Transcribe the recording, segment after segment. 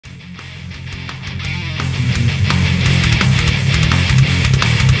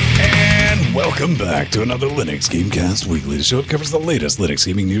Welcome back to another Linux Gamecast Weekly, the show that covers the latest Linux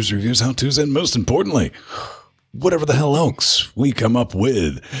gaming news, reviews, how-tos, and most importantly, whatever the hell else we come up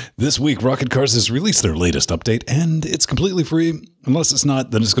with. This week, Rocket Cars has released their latest update, and it's completely free. Unless it's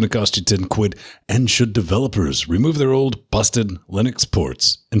not, then it's going to cost you 10 quid. And should developers remove their old, busted Linux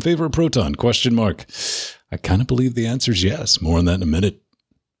ports in favor of Proton? ? I kind of believe the answer is yes. More on that in a minute.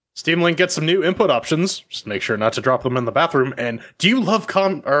 Steam Link gets some new input options. Just make sure not to drop them in the bathroom. And do you love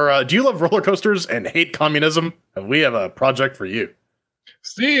roller coasters and hate communism? We have a project for you.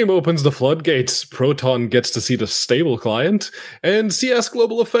 Steam opens the floodgates. Proton gets to see the stable client, and CS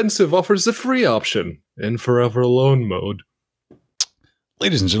Global Offensive offers the free option in Forever Alone mode.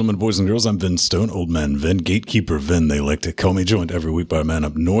 Ladies and gentlemen, boys and girls, I'm Vin Stone, Old Man Vin, Gatekeeper Vin. They like to call me, joined every week by a man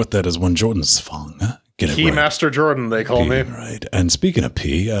up north. That is one Jordan Sfang. Master Jordan, they call me. Right. And speaking of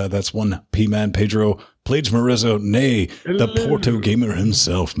P, that's one P-man, Pedro Plage Marizo, nay, the Porto gamer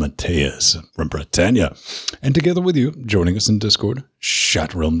himself, Mateus from Britannia. And together with you, joining us in Discord,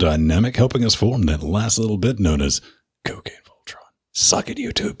 Shot Realm Dynamic, helping us form that last little bit known as Cocaine Voltron. Suck it,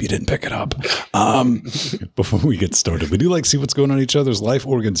 YouTube. You didn't pick it up. Before we get started, we do like to see what's going on in each other's life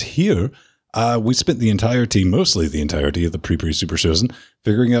organs here. We spent mostly the entirety of the pre-super season,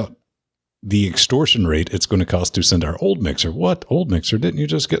 figuring out the extortion rate it's going to cost to send our old mixer. What? Old mixer? Didn't you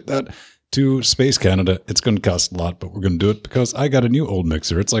just get that to Space Canada? It's going to cost a lot, but we're going to do it because I got a new old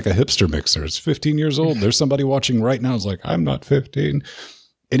mixer. It's like a hipster mixer. It's 15 years old. There's somebody watching right now who's like, I'm not 15.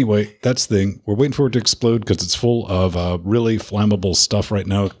 Anyway, that's the thing. We're waiting for it to explode because it's full of really flammable stuff right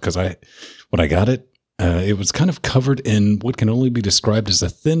now. Because when I got it, it was kind of covered in what can only be described as a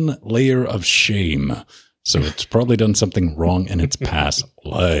thin layer of shame. So it's probably done something wrong in its past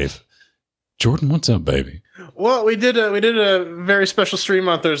life. Jordan, what's up, baby? Well, we did a very special stream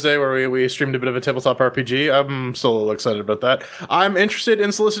on Thursday where we streamed a bit of a tabletop RPG. I'm still a little excited about that. I'm interested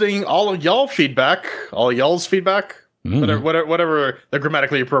in soliciting all of y'all's feedback, whatever the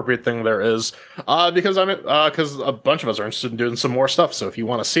grammatically appropriate thing there is, because a bunch of us are interested in doing some more stuff. So if you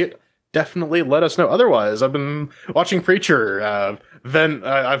want to see it, definitely let us know. Otherwise, I've been watching Preacher. Ven,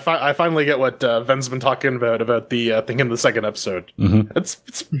 I finally get what Ven's been talking about the thing in the second episode. Mm-hmm. It's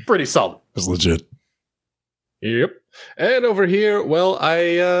pretty solid. It's legit. Yep. And over here, well,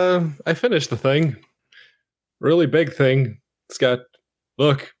 I finished the thing. Really big thing. It's got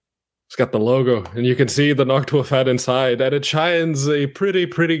the logo, and you can see the Noctuafat inside, and it shines a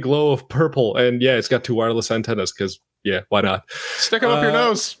pretty glow of purple. And yeah, it's got 2 wireless antennas, because yeah, why not? Stick them up your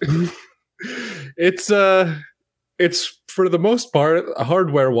nose. It's for the most part,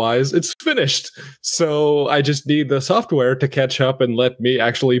 hardware-wise, it's finished. So I just need the software to catch up and let me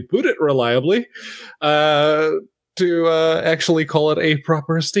actually boot it reliably to actually call it a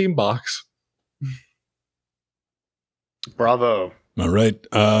proper Steam box. Bravo. All right.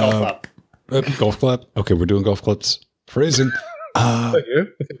 Golf clap. Golf clap? Okay, we're doing golf claps. Phrasing.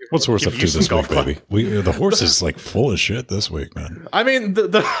 What's horse up to this week, baby? The horse is like full of shit this week, man. I mean,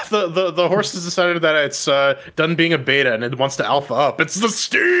 the horse has decided that it's done being a beta and it wants to alpha up. It's the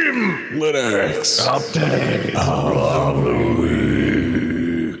Steam Linux update of the week.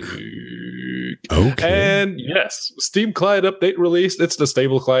 Okay. And yes, Steam client update released. It's the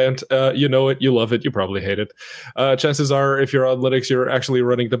stable client. You know it, you love it, you probably hate it. Chances are, if you're on Linux, you're actually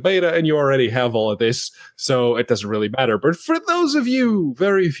running the beta and you already have all of this, so it doesn't really matter. But for those of you,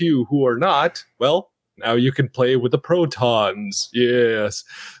 very few, who are not, well, now you can play with the Protons. Yes.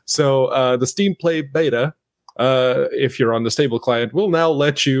 So the Steam Play beta, if you're on the stable client, will now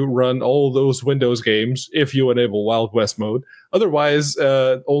let you run all those Windows games if you enable Wild West mode. Otherwise,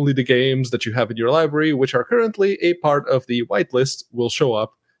 only the games that you have in your library, which are currently a part of the whitelist, will show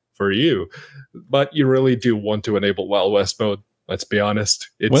up for you. But you really do want to enable Wild West mode. Let's be honest.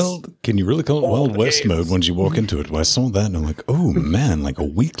 Well, can you really call it Wild West mode once you walk into it? Well, I saw that and I'm like, oh man, like a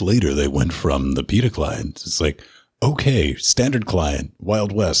week later they went from the beta client. It's like, okay, standard client,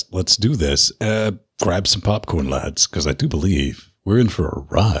 Wild West, let's do this. Grab some popcorn, lads, because I do believe we're in for a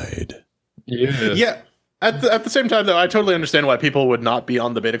ride. Yeah. At the same time, though, I totally understand why people would not be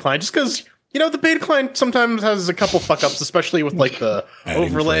on the beta client, just because, the beta client sometimes has a couple fuck-ups, especially with, like, the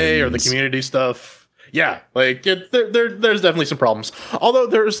overlay or the community stuff. Yeah, like, there's definitely some problems. Although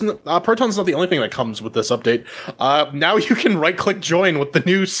Proton's not the only thing that comes with this update. Now you can right-click join with the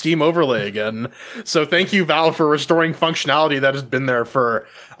new Steam overlay again. So thank you, Valve, for restoring functionality that has been there for,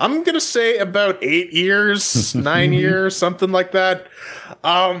 I'm going to say, about 8 years, 9 years, something like that.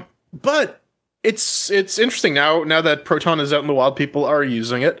 But it's interesting now that Proton is out in the wild, people are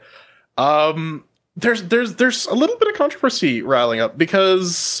using it. There's a little bit of controversy riling up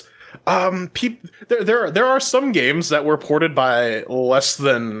because There are some games that were ported by less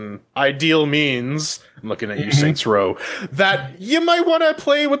than ideal means. I'm looking at you, Saints Row, that you might want to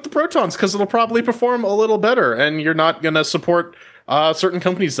play with the Protons because it'll probably perform a little better, and you're not going to support certain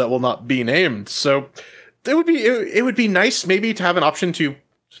companies that will not be named. So it would be nice maybe to have an option to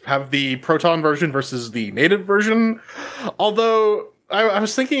have the Proton version versus the native version. Although I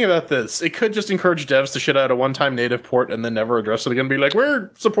was thinking about this. It could just encourage devs to shit out a one-time native port and then never address it again. Be like, we're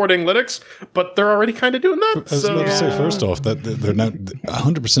supporting Linux, but they're already kind of doing that. I was about to say, first off, that they're not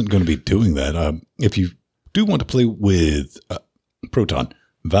 100% going to be doing that. If you do want to play with Proton,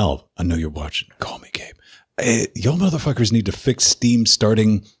 Valve, I know you're watching. Call me, Gabe. Y'all motherfuckers need to fix Steam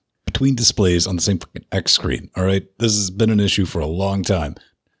starting between displays on the same fucking X screen. All right, this has been an issue for a long time.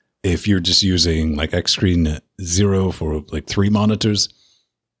 If you're just using like X Screen 0 for like 3 monitors,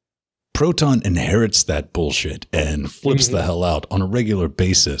 Proton inherits that bullshit and flips the hell out on a regular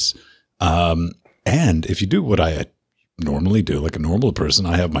basis. And if you do what I normally do, like a normal person,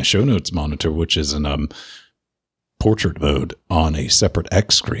 I have my show notes monitor, which is in portrait mode on a separate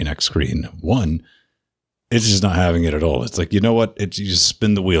X Screen 1. It's just not having it at all. It's like, you know what? You just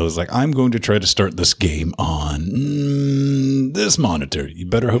spin the wheel. It's like, I'm going to try to start this game on this monitor. You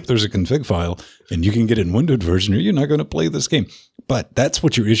better hope there's a config file and you can get it in windowed version or you're not going to play this game. But that's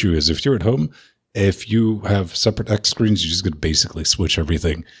what your issue is. If you're at home, if you have separate X screens, you're just going to basically switch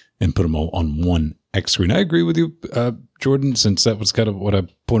everything and put them all on one X screen. I agree with you, Jordan, since that was kind of what I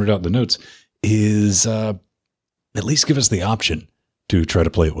pointed out in the notes, is at least give us the option to try to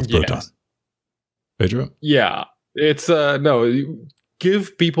play it with Proton. Pedro? Yeah, it's no.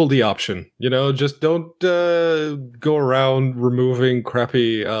 Give people the option. You know, just don't go around removing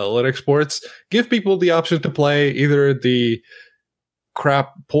crappy Linux ports. Give people the option to play either the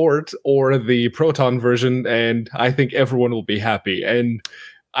crap port or the Proton version, and I think everyone will be happy. And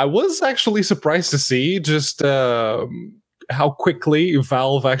I was actually surprised to see just how quickly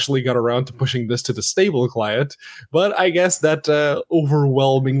Valve actually got around to pushing this to the stable client. But I guess that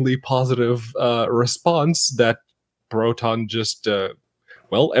overwhelmingly positive response that Proton just,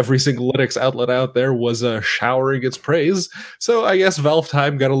 every single Linux outlet out there was showering its praise. So I guess Valve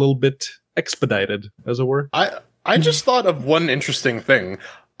time got a little bit expedited, as it were. I just thought of one interesting thing.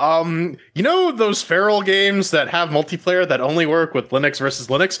 You know those feral games that have multiplayer that only work with Linux versus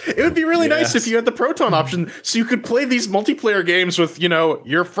Linux? It would be really nice if you had the Proton option so you could play these multiplayer games with,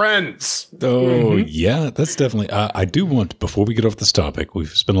 your friends. Oh, yeah, that's definitely... I do want, before we get off this topic,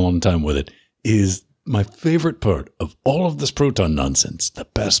 we've spent a long time with it, is my favorite part of all of this Proton nonsense, the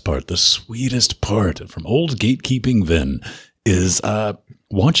best part, the sweetest part from old gatekeeping Vin, is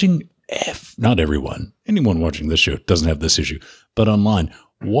watching... not everyone. Anyone watching this show doesn't have this issue, but online...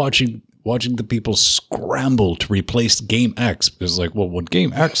 Watching the people scramble to replace Game X because, like, well, when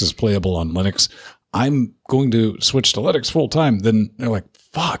Game X is playable on Linux, I'm going to switch to Linux full time. Then they're like,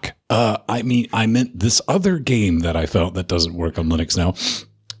 "Fuck!" I meant this other game that I felt that doesn't work on Linux now.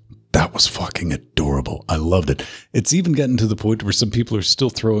 That was fucking adorable. I loved it. It's even gotten to the point where some people are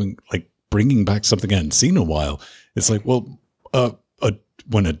still bringing back something I hadn't seen in a while. It's like, well,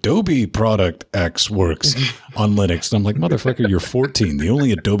 when Adobe product X works on Linux, and I'm like, motherfucker, you're 14. The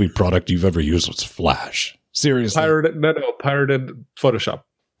only Adobe product you've ever used was Flash. Seriously. Pirated Photoshop.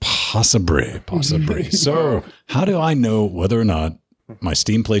 Possibly. So how do I know whether or not my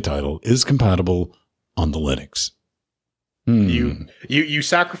Steam Play title is compatible on the Linux? You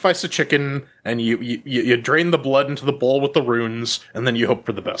sacrifice a chicken and you drain the blood into the bowl with the runes, and then you hope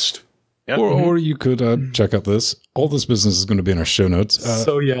for the best. Yep. Or you could check out this. All this business is going to be in our show notes.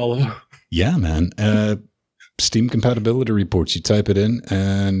 So yellow. Yeah, man. Steam compatibility reports. You type it in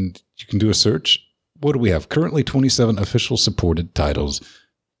and you can do a search. What do we have? Currently 27 official supported titles.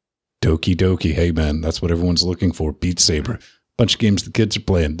 Doki Doki. Hey, man, that's what everyone's looking for. Beat Saber. Bunch of games the kids are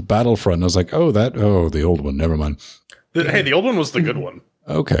playing. The Battlefront. And I was like, the old one. Never mind. The old one was the good one.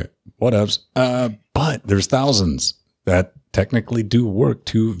 Okay. Whatevs. But there's thousands that technically do work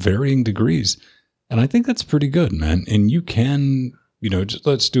to varying degrees. And I think that's pretty good, man. And you can, just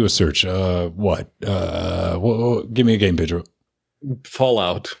let's do a search. Give me a game, Pedro.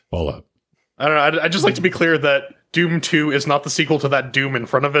 Fallout. I don't know. I'd just like to be clear that Doom 2 is not the sequel to that Doom in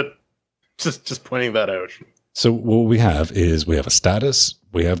front of it. Just pointing that out. So what we have is we have a status.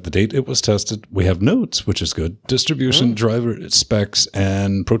 We have the date it was tested. We have notes, which is good. Distribution, driver specs,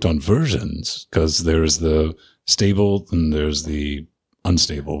 and Proton versions, because there's the stable and there's the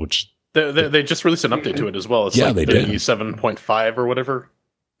unstable, which they just released an update to it as well. It's they did 7.5 or whatever.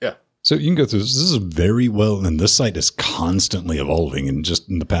 Yeah. So you can go through this. This is very well, and this site is constantly evolving. And just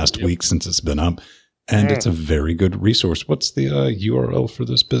in the past week since it's been up, And it's a very good resource. What's the URL for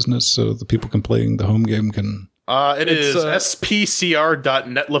this business so the people can play the home game can... It is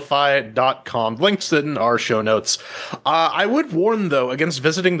spcr.netlify.com. Links in our show notes. I would warn, though, against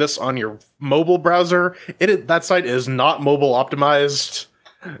visiting this on your mobile browser. That site is not mobile optimized.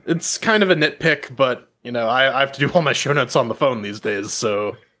 It's kind of a nitpick, but, I have to do all my show notes on the phone these days,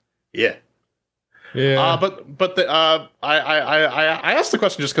 so, yeah. Yeah. I asked the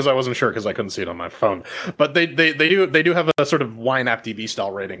question just because I wasn't sure because I couldn't see it on my phone. But they do have a sort of wine app DB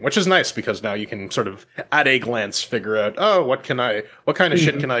style rating, which is nice because now you can sort of at a glance figure out, what kind of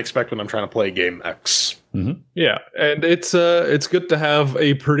shit can I expect when I'm trying to play game X. Mm-hmm. Yeah, and it's good to have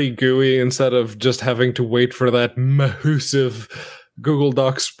a pretty GUI instead of just having to wait for that massive Google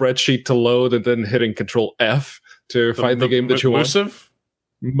Docs spreadsheet to load and then hitting Control F to find the game that you want.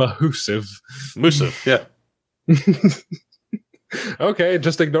 Mahusive, yeah. Okay,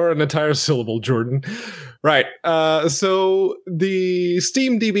 just ignore an entire syllable, Jordan. Right. So the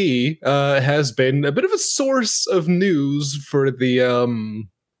Steam DB has been a bit of a source of news for the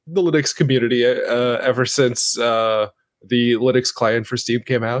Linux community ever since the Linux client for Steam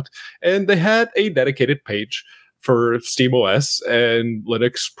came out, and they had a dedicated page for SteamOS and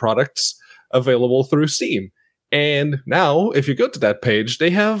Linux products available through Steam. And now, if you go to that page,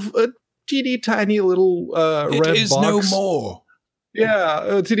 they have a teeny tiny little red box. It is no more.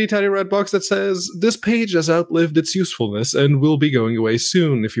 Yeah, a teeny tiny red box that says, this page has outlived its usefulness and will be going away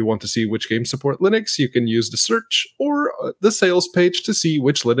soon. If you want to see which games support Linux, you can use the search or the sales page to see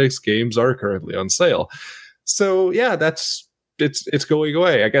which Linux games are currently on sale. So, yeah, it's going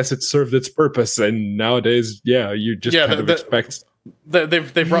away. I guess it served its purpose, and nowadays, you just expect...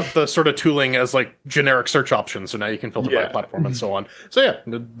 They've brought the sort of tooling as like generic search options, so now you can filter by platform and so on. So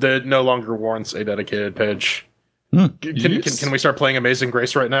the no longer warrants a dedicated page. Can we start playing Amazing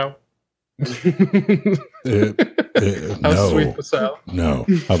Grace right now? How sweet the sound. No,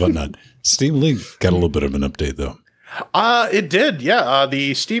 how about not? Steam Link got a little bit of an update though. It did, yeah.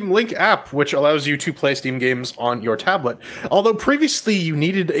 The Steam Link app, which allows you to play Steam games on your tablet. Although previously you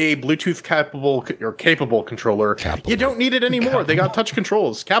needed a Bluetooth capable controller, you don't need it anymore. They got touch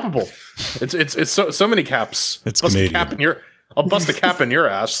controls. Capable. It's so many caps. It's Canadian. I'll bust a cap in your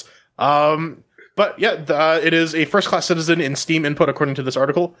ass. But yeah, it is a first-class citizen in Steam input, according to this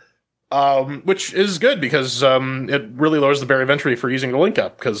article. Which is good because it really lowers the barrier of entry for using the Link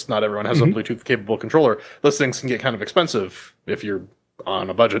app because not everyone has a Bluetooth-capable controller. Those things can get kind of expensive if you're on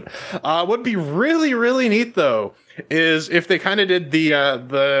a budget. What'd be really, really neat, though, is if they kind of did the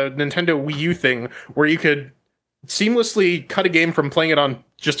Nintendo Wii U thing where you could seamlessly cut a game from playing it on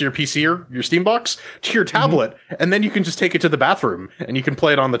just your PC or your Steam box to your tablet, and then you can just take it to the bathroom and you can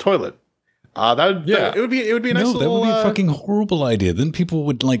play it on the toilet. It would be a nice little... No, that would be a fucking horrible idea. Then people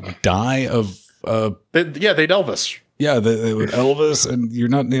would die of... they'd Elvis. Yeah, they would Elvis, and you're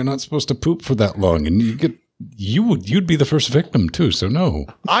not supposed to poop for that long, and you'd be the first victim too. So no,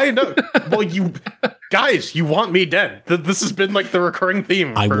 I know. Well, you want me dead. This has been like the recurring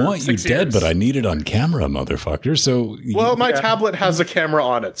theme. I want you dead, but I need it on camera, motherfucker. So my tablet has a camera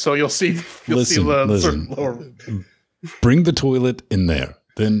on it, so you'll see. Listen. Bring the toilet in there.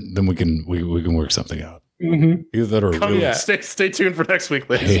 Then we can work something out. Either that or stay tuned for next week,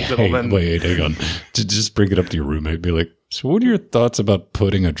 ladies and gentlemen. Wait, hang on. Just bring it up to your roommate. Be like, so what are your thoughts about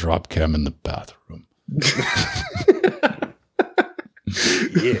putting a drop cam in the bathroom?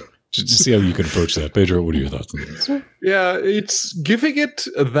 Just see how you can approach that. Pedro, what are your thoughts on this? Yeah, it's giving it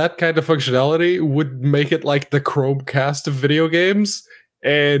that kind of functionality would make it like the Chromecast of video games,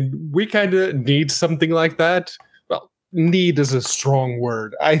 and we kind of need something like that. Need is a strong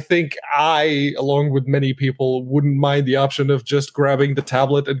word. I think I, along with many people, wouldn't mind the option of just grabbing the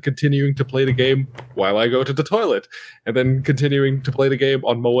tablet and continuing to play the game while I go to the toilet, and then continuing to play the game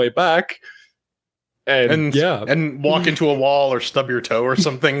on my way back. And walk into a wall or stub your toe or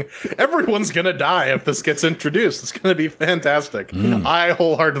something. Everyone's gonna die if this gets introduced. It's gonna be fantastic. I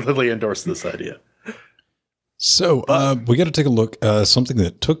wholeheartedly endorse this idea. So we got to take a look. Something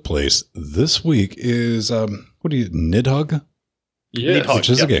that took place this week is Nidhogg? Yes. Which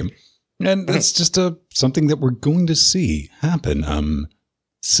is a game. And it's just something that we're going to see happen.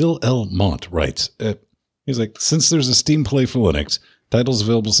 Sil L. Mont writes, he's like, since there's a Steam Play for Linux, titles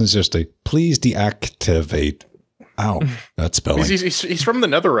available since yesterday, please deactivate. Ow, that's spelling. He's from the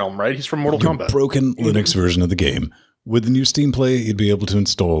Netherrealm, right? He's from Mortal Kombat. Broken Linux version of the game. With the new Steam Play, you'd be able to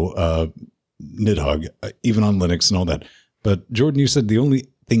install Nidhogg, even on Linux and all that. But Jordan, you said the only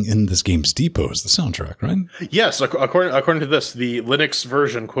thing in this game's depot is the soundtrack, right? Yes, according to this, the Linux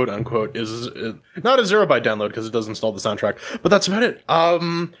version, quote unquote, is not a 0 byte download because it does install the soundtrack, but that's about it.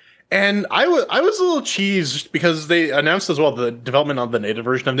 And I was a little cheesed because they announced as well the development of the native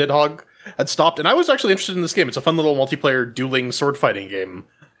version of Nidhogg had stopped, and I was actually interested in this game. It's a fun little multiplayer dueling sword fighting game.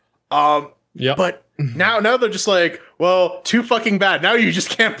 Yeah. But now they're just like, well, too fucking bad. Now you just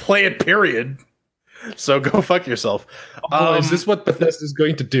can't play it, period. So go fuck yourself. Is this what Bethesda is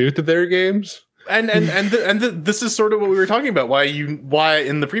going to do to their games? And this is sort of what we were talking about. Why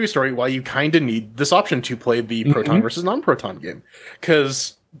in the previous story, why you kind of need this option to play the Proton versus non-Proton game,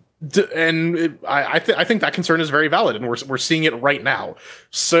 because I think that concern is very valid, and we're seeing it right now.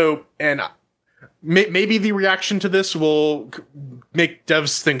 So, and maybe the reaction to this will make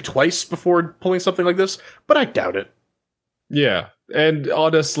devs think twice before pulling something like this, but I doubt it. Yeah. And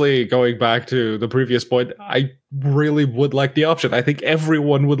honestly, going back to the previous point, I really would like the option. I think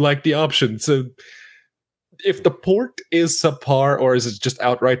everyone would like the option. So if the port is subpar, or is it just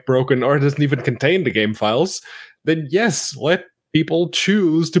outright broken, or it doesn't even contain the game files, then yes, let people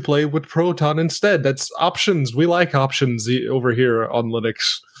choose to play with Proton instead. That's options. We like options over here on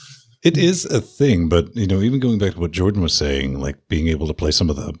Linux. It is a thing, but even going back to what Jordan was saying, like being able to play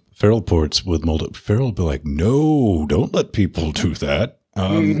some of the feral ports with Feral will be like, no, don't let people do that.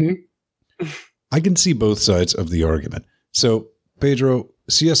 I can see both sides of the argument. So, Pedro,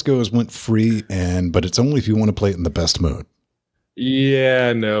 CSGO has went free, but it's only if you want to play it in the best mode.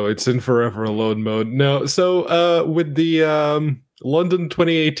 Yeah, no, it's in forever alone mode. No, so with the London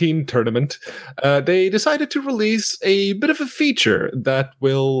 2018 tournament, they decided to release a bit of a feature that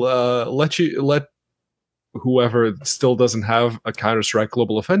will let whoever still doesn't have a Counter-Strike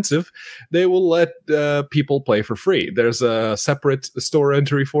Global Offensive, they will let people play for free. There's a separate store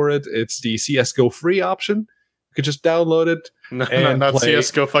entry for it. It's the CSGO free option. You could just download it. Not play.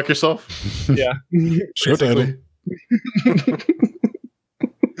 CSGO fuck yourself. Yeah. Sure, title.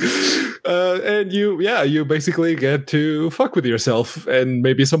 And you basically get to fuck with yourself and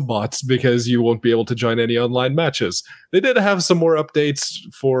maybe some bots, because you won't be able to join any online matches. They did have some more updates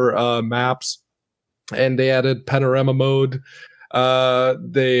for maps, and they added panorama mode.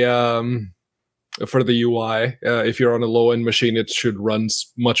 They for the UI, if you're on a low-end machine, it should run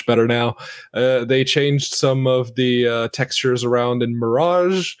much better now. They changed some of the textures around in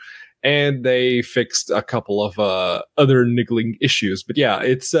Mirage, and they fixed a couple of other niggling issues. But yeah,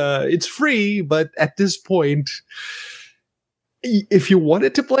 it's free, but at this point, if you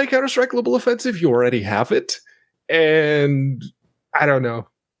wanted to play Counter-Strike Global Offensive, you already have it. And I don't know.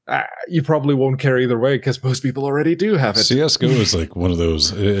 You probably won't care either way, because most people already do have it. CSGO is like one of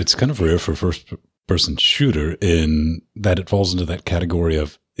those, it's kind of rare for first-person shooter in that it falls into that category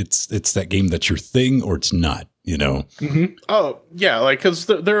of it's that game that's your thing or it's not. Mm-hmm. Oh yeah, like because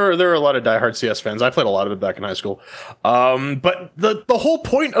there are a lot of diehard CS fans. I played a lot of it back in high school. But the whole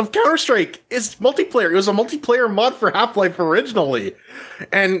point of Counter-Strike is multiplayer. It was a multiplayer mod for Half-Life originally,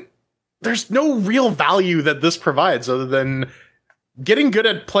 and there's no real value that this provides other than getting good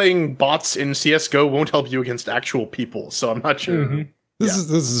at playing bots in CS:GO won't help you against actual people. So I'm not sure. Mm-hmm. This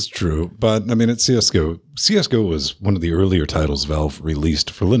is true, but I mean, it's CS:GO. CS:GO was one of the earlier titles Valve released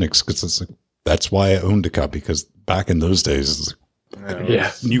for Linux, because it's like, that's why I owned a copy, because back in those days, it's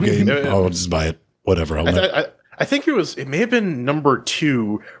like, new game, I'll just buy it, whatever. I think it may have been number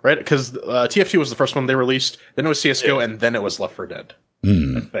 2, right? Because TF2 was the first one they released, then it was CS:GO, and then it was Left 4 Dead.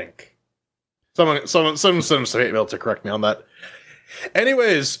 I think. Someone may be able to correct me on that.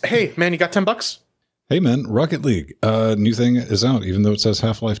 Anyways, hey man, you got $10? Hey man, Rocket League, new thing is out, even though it says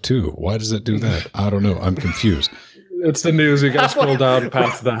Half-Life 2. Why does it do that? I don't know. I'm confused. It's the news. You gotta scroll down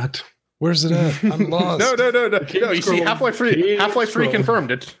past that. Where's it at? I'm lost. No. You see, Half-Life 3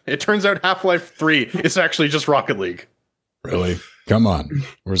 confirmed. It turns out Half-Life 3 is actually just Rocket League. Really? Come on.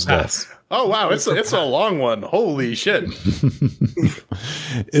 Where's that? Oh wow, it's a long one. Holy shit.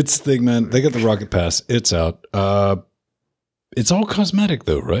 It's thing, man. They got the Rocket Pass. It's out. It's all cosmetic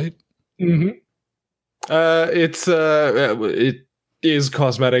though, right? Mm-hmm. It is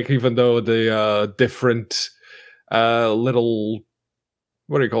cosmetic, even though the different little,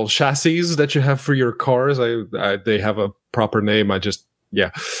 what do you call, chassis that you have for your cars, they have a proper name.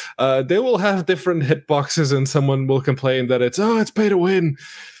 They will have different hitboxes, and someone will complain that it's pay to win.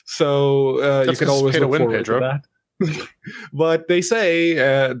 So you can always look forward to that. But they say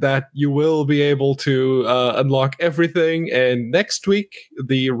that you will be able to unlock everything, and next week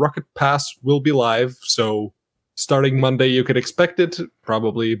the Rocket Pass will be live. So starting Monday, you could expect it,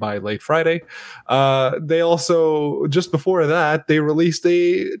 probably by late Friday. They also, just before that, they released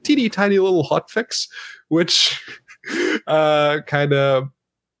a teeny tiny little hotfix, which kind of,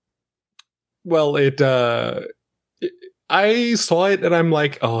 well, I saw it and I'm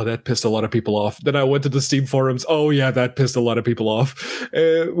like, oh, that pissed a lot of people off. Then I went to the Steam forums. Oh, yeah, that pissed a lot of people off.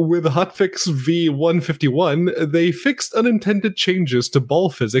 With hotfix V151, they fixed unintended changes to ball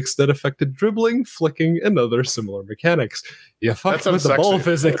physics that affected dribbling, flicking, and other similar mechanics. You fucked with the ball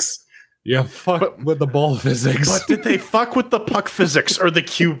physics. Yeah, with the ball physics. But did they fuck with the puck physics or the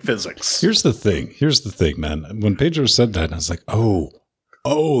cube physics? Here's the thing, man. When Pedro said that, I was like, oh,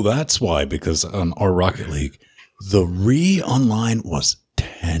 that's why. Because on our Rocket League, the online was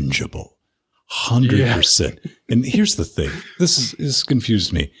tangible, 100%. Yeah. And here's the thing: this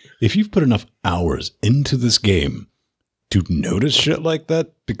confused me. If you've put enough hours into this game to notice shit like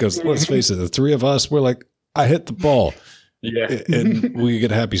that, because let's face it, the three of us, we're like, I hit the ball. Yeah, and we get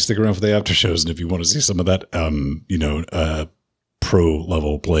happy. Stick around for the after shows, and if you want to see some of that, pro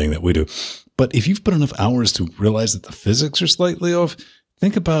level playing that we do. But if you've put enough hours to realize that the physics are slightly off,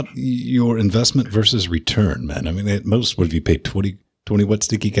 think about your investment versus return, man. I mean, at most, what have you paid 20 wet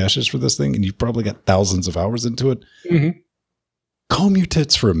sticky cashes for this thing, and you've probably got thousands of hours into it. Mm-hmm. Calm your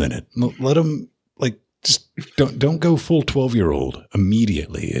tits for a minute. Let them just don't go full 12-year-old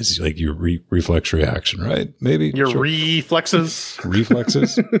immediately. Is like your reflex reaction, right? Maybe your reflexes.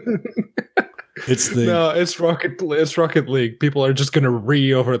 It's Rocket League. People are just gonna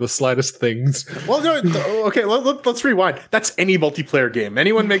over the slightest things. Well, no, okay. Let's rewind. That's any multiplayer game.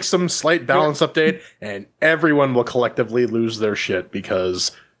 Anyone makes some slight balance update, and everyone will collectively lose their shit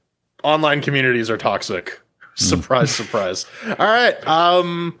because online communities are toxic. Surprise, surprise. All right.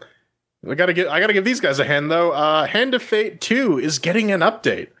 I gotta give these guys a hand though. Hand of Fate 2 is getting an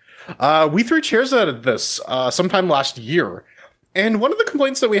update. We threw chairs out of this sometime last year. And one of the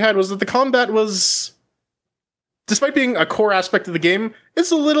complaints that we had was that the combat was, despite being a core aspect of the game, it's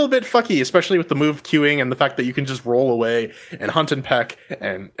a little bit fucky, especially with the move queuing and the fact that you can just roll away and hunt and peck,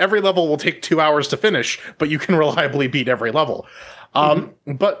 and every level will take 2 hours to finish, but you can reliably beat every level.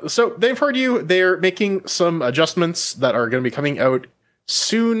 But so they've heard you. They're making some adjustments that are going to be coming out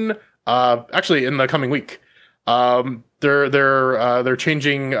soon. Actually, in the coming week. They're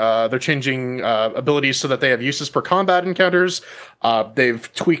changing abilities so that they have uses per combat encounters.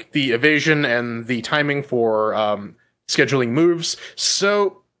 They've tweaked the evasion and the timing for scheduling moves.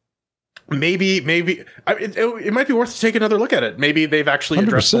 So maybe it might be worth to take another look at it. Maybe they've actually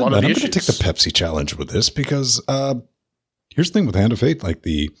addressed a lot of the issues. I'm going to take the Pepsi challenge with this because here's the thing with Hand of Fate, like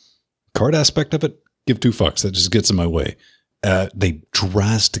the card aspect of it, give two fucks. That just gets in my way. They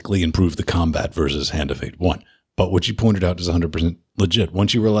drastically improved the combat versus Hand of Fate 1. But what you pointed out is 100% legit.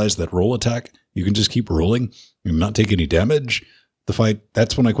 Once you realize that roll attack, you can just keep rolling, you not take any damage. The fight,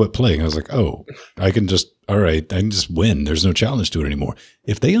 that's when I quit playing. I was like, oh, I can just win. There's no challenge to it anymore.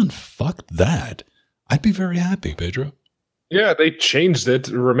 If they unfucked that, I'd be very happy, Pedro. Yeah, they changed it.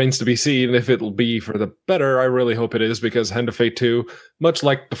 It remains to be seen if it'll be for the better. I really hope it is, because Hand of Fate 2, much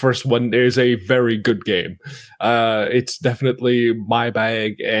like the first one, is a very good game. It's definitely my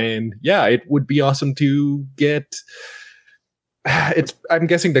bag, and yeah, it would be awesome to get... I'm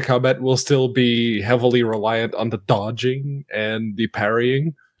guessing the combat will still be heavily reliant on the dodging and the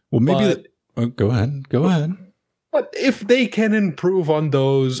parrying. Well, maybe... Go ahead. But if they can improve on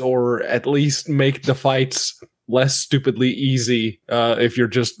those, or at least make the fights less stupidly easy if you're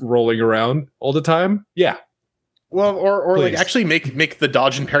just rolling around all the time, yeah. Well, or like actually make the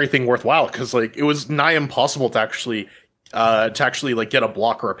dodge and parry thing worthwhile, because like it was nigh impossible to actually like get a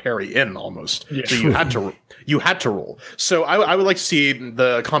block or a parry in almost. Yeah. So you had to roll. So I would like to see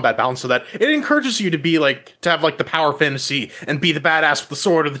the combat balance so that it encourages you to be like to have like the power fantasy and be the badass with the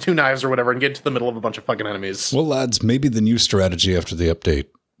sword or the two knives or whatever and get into the middle of a bunch of fucking enemies. Well, lads, maybe the new strategy after the update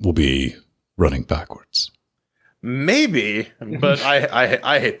will be running backwards. Maybe, but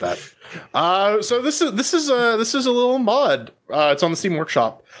I hate that. So this is a little mod. It's on the Steam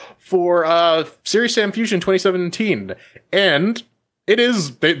Workshop for Serious Sam Fusion 2017, and it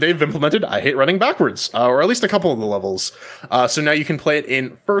is they've implemented I hate running backwards, or at least a couple of the levels. So now you can play it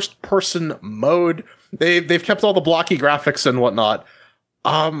in first person mode. They've kept all the blocky graphics and whatnot.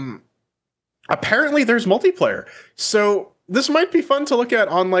 Apparently there's multiplayer, so this might be fun to look at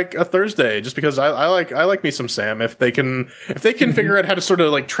on like a Thursday, just because I like me some Sam. If they can figure out how to sort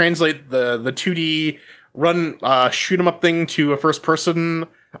of like translate the 2D run shoot 'em up thing to a first person,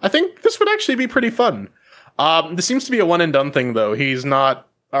 I think this would actually be pretty fun. This seems to be a one and done thing though. He's not,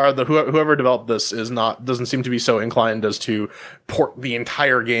 or whoever developed this doesn't seem to be so inclined as to port the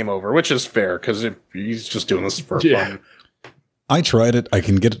entire game over, which is fair because he's just doing this for fun. I tried it. I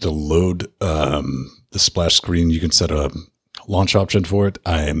can get it to load the splash screen. You can set a launch option for it.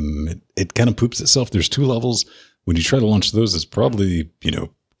 It kind of poops itself. There's 2 levels. When you try to launch those, it's probably,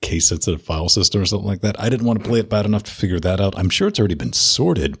 case-sensitive file system or something like that. I didn't want to play it bad enough to figure that out. I'm sure it's already been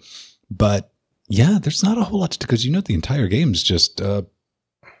sorted, but yeah, there's not a whole lot because the entire game's just it's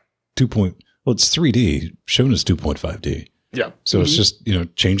 3D, shown as 2.5D. Yeah. So it's just,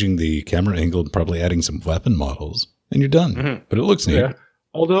 changing the camera angle and probably adding some weapon models, and you're done. But it looks neat. Yeah.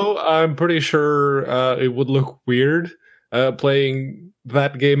 Although I'm pretty sure it would look weird playing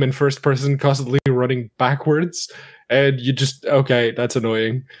that game in first person, constantly running backwards, and you just that's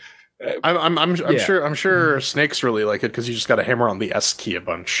annoying. I'm sure snakes really like it because you just got to hammer on the S key a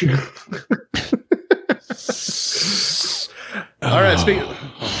bunch. All right,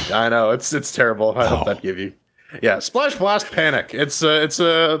 I know it's terrible. I hope that gave you. Yeah, Splash Blast Panic. It's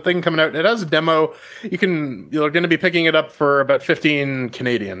a thing coming out. It has a demo. You're going to be picking it up for about 15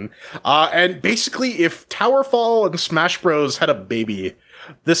 Canadian. And basically, if Towerfall and Smash Bros had a baby,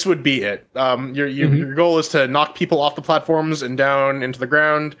 this would be it. Your goal is to knock people off the platforms and down into the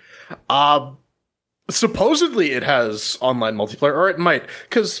ground. Supposedly it has online multiplayer, or it might.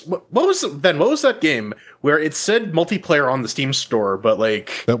 Because what was that game where it said multiplayer on the Steam store, but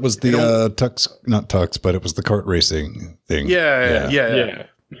like that was the not Tux, but it was the kart racing thing. Yeah.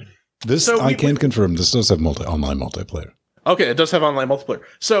 This I can confirm. This does have online multiplayer. Okay, it does have online multiplayer.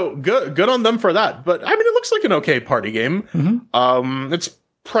 So good on them for that. But I mean, it looks like an okay party game. It's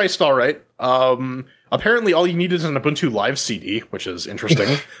priced all right. Apparently, all you need is an Ubuntu Live CD, which is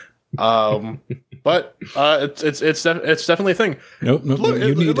interesting. But it's definitely a thing. Nope.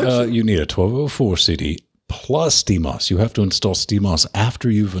 You need a 1204 CD plus SteamOS. You have to install SteamOS after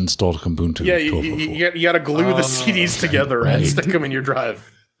you've installed Ubuntu. Yeah, you got to glue the CDs together and stick them in your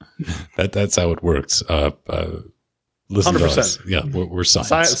drive. That's how it works. Listen 100%. To us. Yeah, we're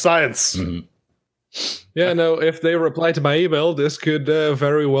science. Science. Mm-hmm. Yeah, no, if they reply to my email, this could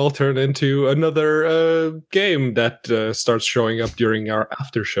very well turn into another game that starts showing up during our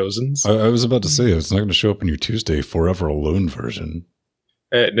after showsins. I was about to say, it's not going to show up in your Tuesday Forever Alone version.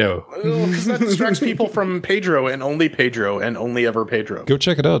 No. Because that distracts people from Pedro and only ever Pedro. Go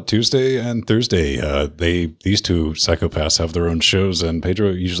check it out. Tuesday and Thursday. These two psychopaths have their own shows, and Pedro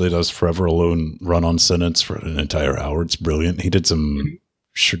usually does Forever Alone run-on sentence for an entire hour. It's brilliant. He did some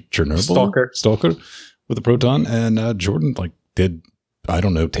Chernobyl? Stalker with a Proton, and Jordan did, I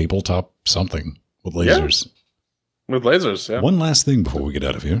don't know, tabletop something with lasers. Yeah. With lasers, yeah. One last thing before we get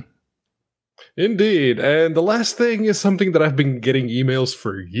out of here. Indeed, and the last thing is something that I've been getting emails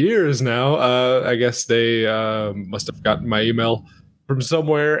for years now. I guess they must have gotten my email from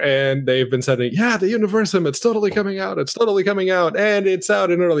somewhere, and they've been sending, the Universum, it's totally coming out, and it's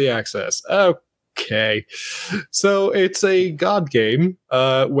out in early access. Okay, so it's a god game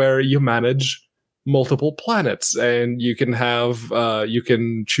where you manage multiple planets, and you can have you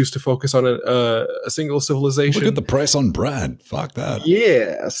can choose to focus on a single civilization. Look at the price on Brad. Fuck that.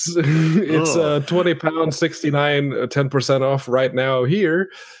 Yes, it's £20, 69, 10% off right now here.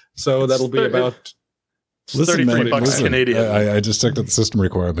 So that'll be about $33 Canadian. I just checked out the system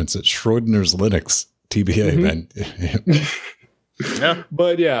requirements. It's Schrodinger's Linux TBA, man. Yeah,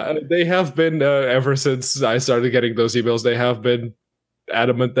 but yeah, they have been ever since I started getting those emails. They have been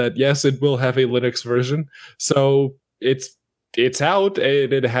adamant that yes, it will have a Linux version. So it's out,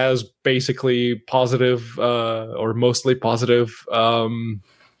 and it has basically positive or mostly positive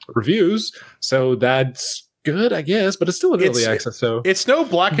reviews. So that's good, I guess. But it's still in early access. So it's no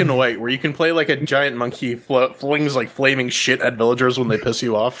black and white where you can play like a giant monkey flings like flaming shit at villagers when they piss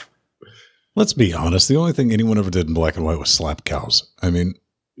you off. Let's be honest. The only thing anyone ever did in black and white was slap cows. I mean,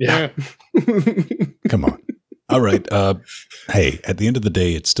 yeah. Come on. All right. Hey, at the end of the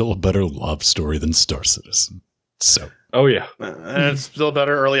day, it's still a better love story than Star Citizen. So. Oh, yeah. And it's still a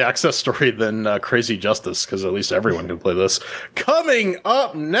better early access story than Crazy Justice, because at least everyone can play this. Coming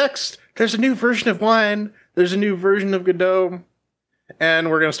up next, there's a new version of Wine. There's a new version of Godot. And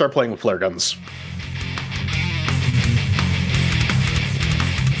we're going to start playing with flare guns.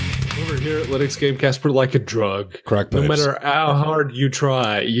 Here at LinuxGameCast, we're like a drug. Crack no matter how hard you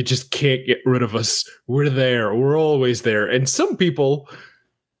try, you just can't get rid of us. We're there. We're always there. And some people,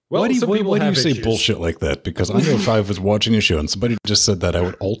 why do you say bullshit like that? Because I know if I was watching a show and somebody just said that, I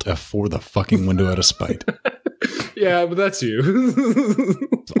would Alt F4 the fucking window out of spite. Yeah, but that's you.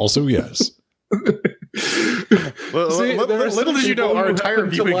 Also, yes. Little did you know, our entire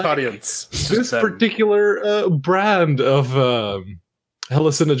viewing audience. This particular brand of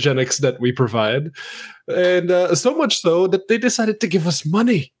hallucinogenics that we provide, and so much so that they decided to give us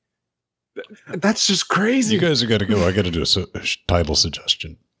money. That's just crazy. You guys are gonna go. I got to do a title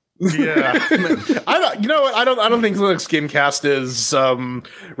suggestion. Yeah, you know what? I don't think LinuxGameCast is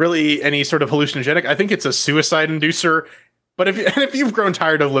really any sort of hallucinogenic. I think it's a suicide inducer. But if you've grown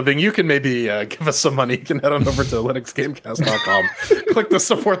tired of living, you can maybe give us some money. You can head on over to LinuxGameCast.com, click the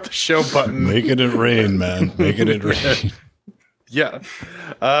support the show button. Making it rain, man. Making it rain. Yeah.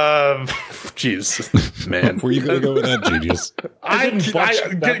 Jeez, man. Where are you going to go with that, genius?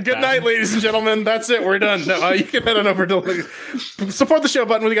 Good night, ladies and gentlemen. That's it. We're done. No, you can head on over to support the show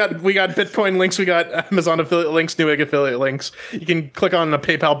button. We got Bitcoin links. We got Amazon affiliate links, Newegg affiliate links. You can click on the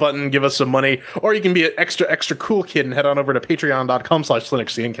PayPal button, give us some money, or you can be an extra cool kid and head on over to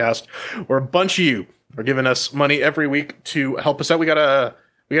patreon.com/LinuxGameCast, where a bunch of you are giving us money every week to help us out. We gotta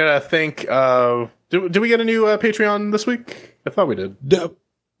thank. Do we get a new Patreon this week? I thought we did. No,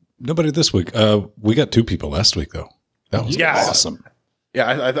 nobody this week. We got 2 people last week, though. That was awesome.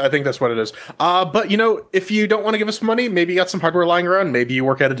 Yeah, I think that's what it is. But, if you don't want to give us money, maybe you got some hardware lying around. Maybe you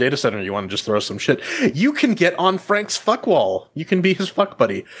work at a data center and you want to just throw some shit. You can get on Frank's fuck wall. You can be his fuck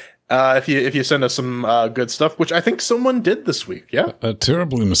buddy. If you send us some good stuff, which I think someone did this week. Yeah. A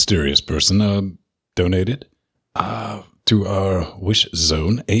terribly mysterious person donated to our Wish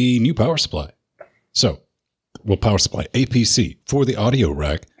Zone a new power supply. So, power supply, APC, for the audio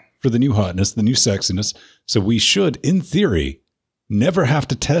rack, for the new hotness, the new sexiness. So we should, in theory, never have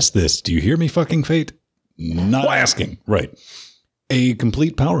to test this. Do you hear me, fucking fate? Not asking. Right. A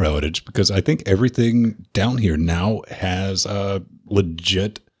complete power outage, because I think everything down here now has a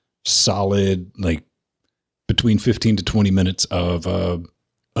legit, solid, between 15 to 20 minutes of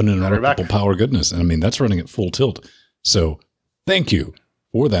uninterruptible power goodness. And I mean, that's running at full tilt. So thank you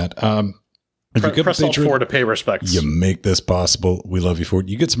for that. If you press Alt 4 to pay respects. You make this possible. We love you for it.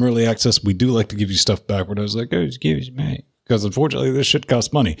 You get some early access. We do like to give you stuff back. Where I was like, just give it, man. Because unfortunately, this shit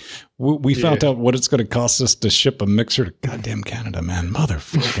costs money. We found out what it's going to cost us to ship a mixer to goddamn Canada, man.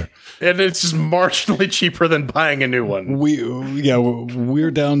 Motherfucker. And it's just marginally cheaper than buying a new one.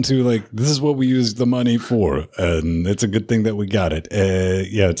 We're down to this is what we use the money for. And it's a good thing that we got it.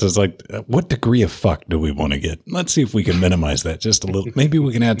 It's just what degree of fuck do we want to get? Let's see if we can minimize that just a little. Maybe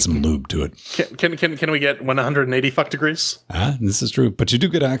we can add some lube to it. Can we get 180 fuck degrees? This is true. But you do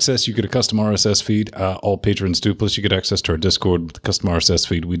get access. You get a custom RSS feed. All patrons do. Plus you get access to our Discord with the custom RSS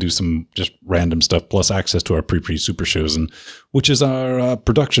feed. We do some just random stuff, plus access to our pre super shows, which is our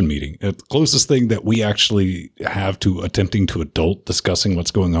production meeting. The closest thing that we actually have to attempting to adult discussing what's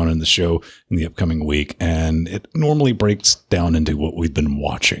going on in the show in the upcoming week. And it normally breaks down into what we've been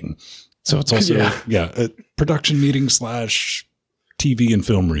watching. So it's also, a production meeting / TV and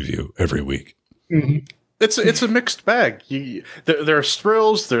film review every week. Mm-hmm. It's a mixed bag. There's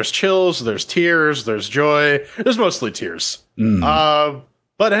thrills, there's chills, there's tears, there's joy. There's mostly tears.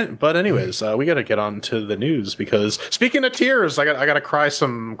 But anyways, we got to get on to the news, because speaking of tears, I got to cry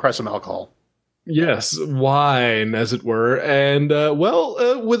some alcohol. Yes, wine, as it were. And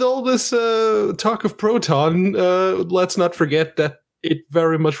with all this talk of Proton, let's not forget that it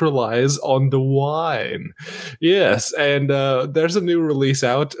very much relies on the wine. Yes, and there's a new release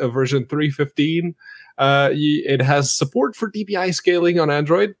out, version 3.15. It has support for DPI scaling on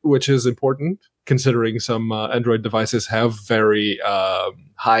Android, which is important, considering some Android devices have very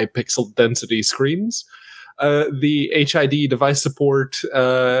high pixel density screens. The HID device support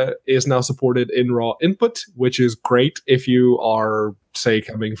is now supported in raw input, which is great if you are, say,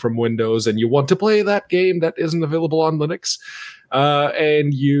 coming from Windows and you want to play that game that isn't available on Linux,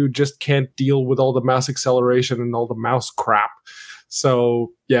 and you just can't deal with all the mouse acceleration and all the mouse crap.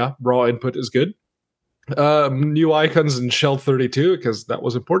 So, yeah, raw input is good. New icons in Shell 32, because that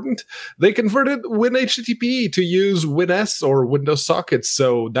was important. They converted WinHTTP to use WinS or Windows sockets,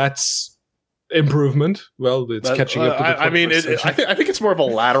 so that's improvement. Well, it's catching up to the I think it's more of a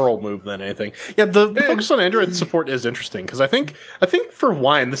lateral move than anything. Yeah, the focus on Android support is interesting, because I think for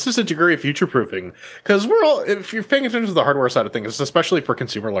Wine, this is a degree of future proofing, because we're all, if you're paying attention to the hardware side of things, especially for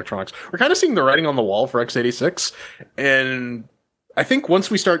consumer electronics, we're kind of seeing the writing on the wall for x86, and I think once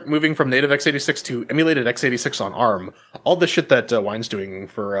we start moving from native x86 to emulated x86 on ARM, all the shit that Wine's doing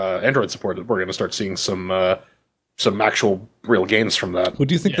for Android support, we're going to start seeing some actual real gains from that. Well,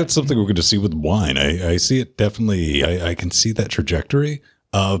 do you think that's something we're going to see with Wine? I see it definitely. I can see that trajectory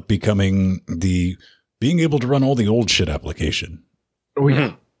of being able to run all the old shit application. Oh,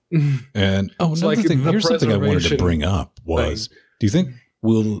 yeah. And another thing, here's something I wanted to bring up was, do you think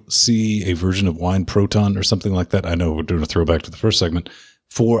we'll see a version of Wine Proton or something like that? I know we're doing a throwback to the first segment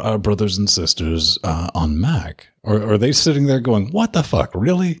for our brothers and sisters on Mac. Or are they sitting there going, what the fuck,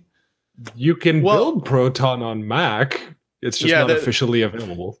 really? You can build Proton on Mac. It's just not officially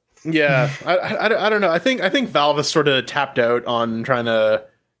available. Yeah, I don't know. I think Valve has sort of tapped out on trying to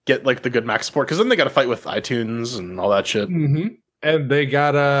get the good Mac support, because then they got to fight with iTunes and all that shit. Mm-hmm. And they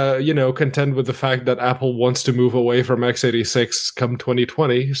gotta, contend with the fact that Apple wants to move away from x86 come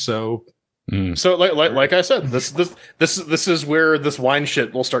 2020. So, so like I said, this is where this wine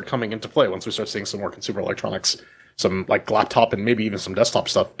shit will start coming into play once we start seeing some more consumer electronics, some like laptop and maybe even some desktop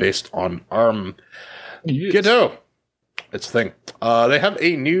stuff based on ARM. yes. Ghetto. It's a thing. They have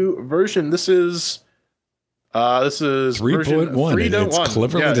a new version. This is 3.1. It's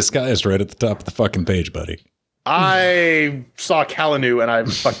cleverly disguised right at the top of the fucking page, buddy. I saw Calinu and I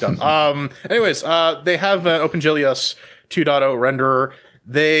fucked up. Anyways, they have an OpenGLES 2.0 renderer.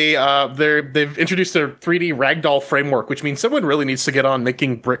 They've introduced their 3D ragdoll framework, which means someone really needs to get on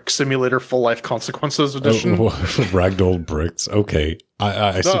making Brick Simulator Full Life Consequences edition. Ragdoll bricks. Okay,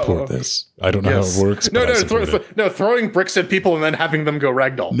 I support this. I don't know how it works. Throwing bricks at people and then having them go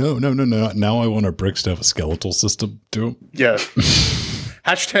ragdoll. No. Now I want our bricks to have a skeletal system too. Yeah.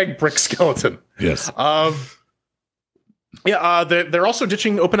 Hashtag brick skeleton. Yes. They're also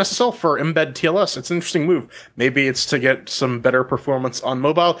ditching OpenSSL for embed TLS. It's an interesting move. Maybe it's to get some better performance on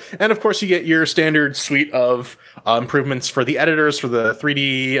mobile. And of course, you get your standard suite of improvements for the editors, for the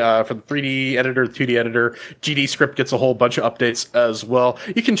 3D editor, 2D editor. GDScript gets a whole bunch of updates as well.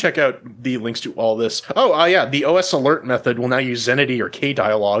 You can check out the links to all this. The OS alert method will now use Zenity or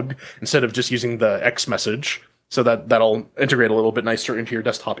KDialog instead of just using the X message. So that'll integrate a little bit nicer into your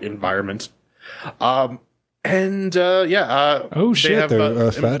desktop environment. Oh shit!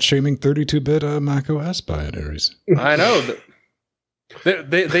 They're fat shaming 32-bit Mac OS binaries. I know.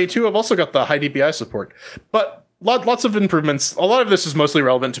 They too have also got the high DPI support, but lots of improvements. A lot of this is mostly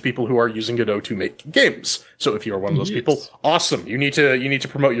relevant to people who are using Godot to make games. So if you're one of those people, awesome. You need to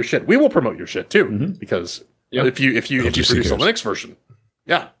promote your shit. We will promote your shit too, because if you produce a Linux version,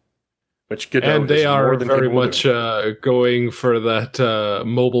 yeah. Which Godot and they are very much going for that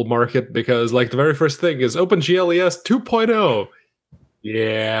mobile market, because like the very first thing is OpenGLES 2.0.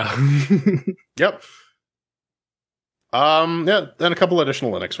 Yeah. Yep. And a couple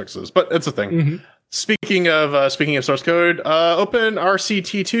additional Linux fixes, but it's a thing. Mm-hmm. Speaking of source code,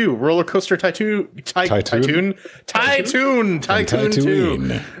 OpenRCT2 Roller Coaster Tycoon 2.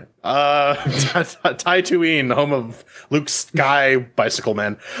 Tatooine, home of Luke Sky Bicycle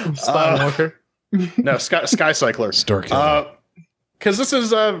Man. Skywalker. No, Sky Cycler. Because this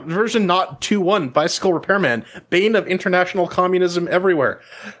is version not 2.1, Bicycle Repairman, bane of international communism everywhere.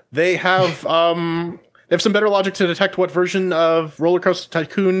 They have some better logic to detect what version of Roller Coaster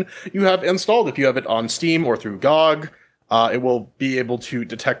Tycoon you have installed. If you have it on Steam or through GOG, it will be able to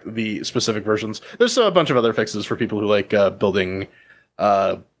detect the specific versions. There's a bunch of other fixes for people who like building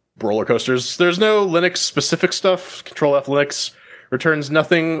roller coasters. There's no Linux specific stuff. Control F Linux returns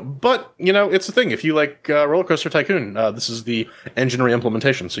nothing, but it's a thing. If you like Roller Coaster Tycoon, this is the engine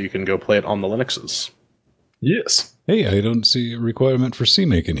re-implementation, so you can go play it on the Linuxes. Yes. Hey, I don't see a requirement for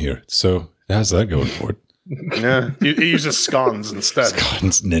CMake in here, so how's that going for it? Yeah, he uses scones instead.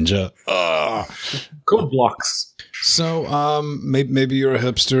 Scones Ninja. Code blocks. So, maybe you're a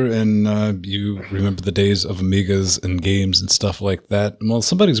hipster and you remember the days of Amigas and games and stuff like that. Well,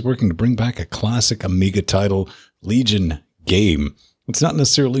 somebody's working to bring back a classic Amiga title, Legion game. It's not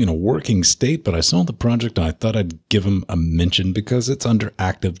necessarily in a working state, but I saw the project and I thought I'd give them a mention because it's under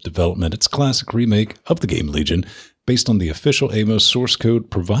active development. It's a classic remake of the game Legion, based on the official Amos source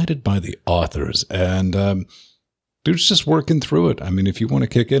code provided by the authors. And they're just working through it. I mean, if you want to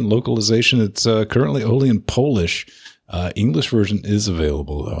kick in localization, it's currently only in Polish. English version is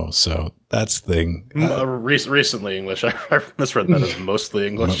available, though. So that's the thing. Recently English. I misread that as mostly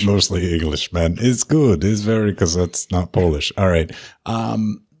English. Mostly English, man. It's good. It's very, because that's not Polish. All right.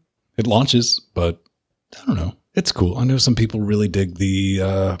 It launches, but I don't know. It's cool. I know some people really dig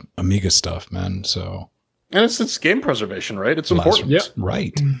the Amiga stuff, man. So. And it's game preservation, right? It's important. Yeah.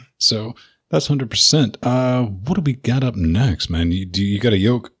 Right. So that's 100%. What do we got up next, man? You got a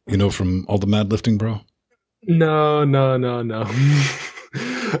yoke, from all the mad lifting, bro? No.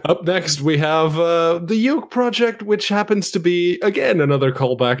 Up next, we have the Yoke project, which happens to be, again, another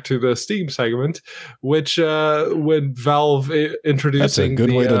callback to the Steam segment, which when Valve introducing... That's a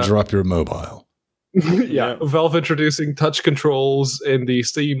good way to drop your mobile. Yeah, Valve introducing touch controls in the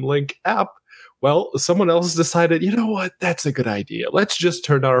Steam Link app. Well, someone else decided, you know what, that's a good idea. Let's just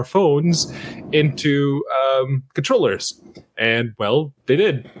turn our phones into controllers. And, well, they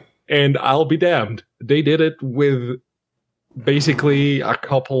did. And I'll be damned. They did it with basically a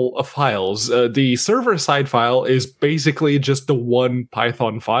couple of files. The server-side file is basically just the one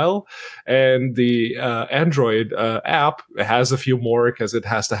Python file. And the Android app has a few more because it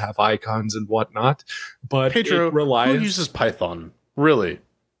has to have icons and whatnot. But Pedro, it relies... who uses Python? Really?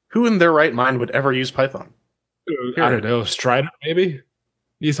 Who in their right mind would ever use Python? I don't know, Strider maybe.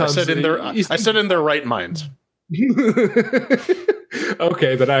 I said in their right minds.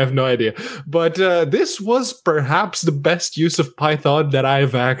 Okay, then I have no idea. But this was perhaps the best use of Python that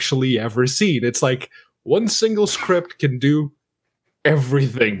I've actually ever seen. It's like one single script can do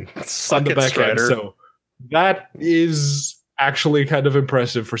everything on the back end. So that is actually kind of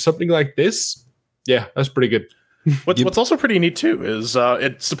impressive for something like this. Yeah, that's pretty good. What's also pretty neat too is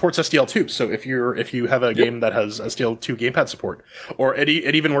it supports SDL2. So if you have a game that has SDL2 gamepad support, or it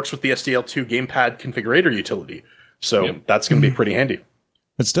even works with the SDL2 gamepad configurator utility. So that's going to be pretty handy.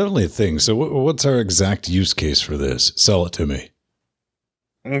 It's definitely a thing. So what's our exact use case for this? Sell it to me.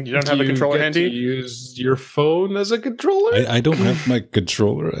 You don't have a controller handy? To use your phone as a controller? I don't have my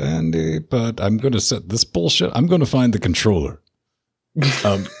controller handy, but I'm going to set this bullshit. I'm going to find the controller. Maybe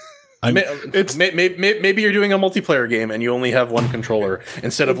you're doing a multiplayer game and you only have one controller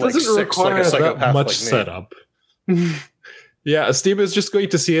instead of like 6 like a psychopath much like me. Setup. Yeah, Steam is just going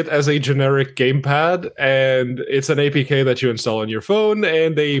to see it as a generic gamepad, and it's an APK that you install on your phone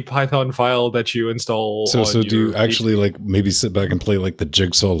and a Python file that you install. So do you actually like maybe sit back and play like the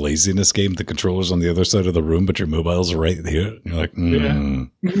Jigsaw Laziness game? The controller's on the other side of the room, but your mobile's right here. You're like,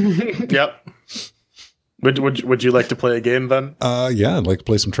 Yep. Would you like to play a game then? Yeah, I'd like to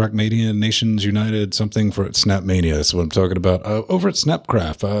play some Trackmania, Nations United, something for Snapmania. That's what I'm talking about. Over at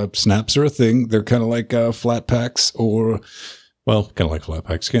Snapcraft, snaps are a thing. They're kind of like flat packs or, well, kind of like flat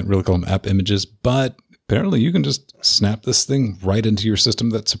packs. You can't really call them app images, but apparently you can just snap this thing right into your system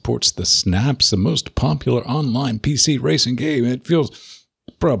that supports the Snaps, the most popular online PC racing game. It feels,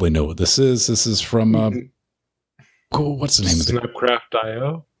 probably know what this is. This is from, what's the name of it?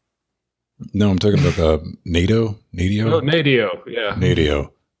 Snapcraft.io? No, I'm talking about NATO. Oh, Nadio, yeah.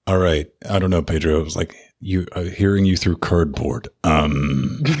 Nadio. All right. I don't know, Pedro. It was like hearing you through cardboard. That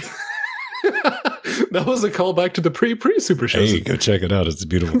was a callback to the pre-Super Show. Hey, go check it out. It's a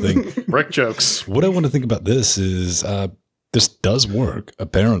beautiful thing. Brick jokes. What I want to think about this is this does work,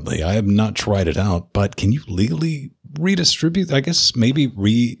 apparently. I have not tried it out, but can you legally redistribute? I guess maybe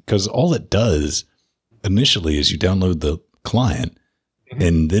because all it does initially is you download the client,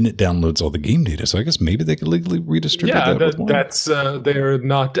 and then it downloads all the game data. So I guess maybe they could legally redistribute that. Yeah, that's they're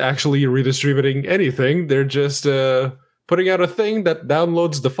not actually redistributing anything. They're just putting out a thing that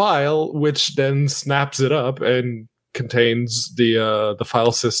downloads the file, which then snaps it up and contains the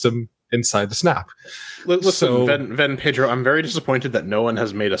file system inside the snap. Listen, Ven Pedro, I'm very disappointed that no one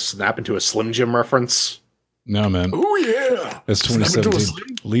has made a snap into a Slim Jim reference. No, man. Oh, yeah. That's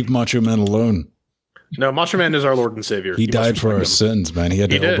 2017. Leave Macho Man alone. No, Macho Man is our Lord and Savior. He died for our sins, man. He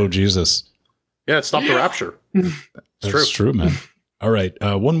had to elbow Jesus. Yeah, it stopped the rapture. That's true, man. All right,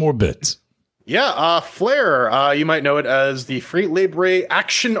 one more bit. Yeah, Flare. You might know it as the Free Libre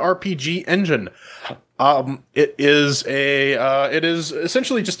Action RPG engine. It is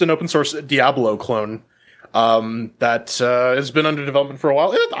essentially just an open source Diablo clone that has been under development for a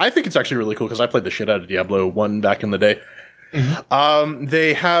while. I think it's actually really cool because I played the shit out of Diablo 1 back in the day. Mm-hmm.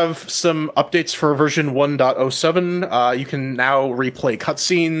 They have some updates for version 1.07. You can now replay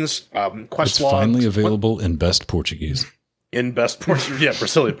cutscenes, quest logs. It's finally available in best Portuguese. In best Portuguese, yeah,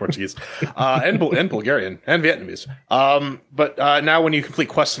 Brazilian Portuguese, and Bulgarian, and Vietnamese. But now when you complete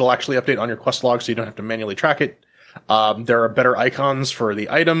quests, it'll actually update on your quest log, so you don't have to manually track it. There are better icons for the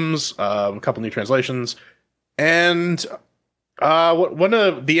items, a couple new translations, and one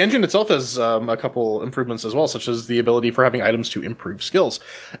of the engine itself has a couple improvements as well, such as the ability for having items to improve skills,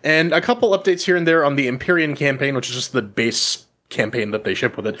 and a couple updates here and there on the Empyrean campaign, which is just the base campaign that they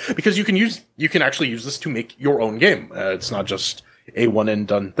ship with it, because you can actually use this to make your own game. It's not just a one and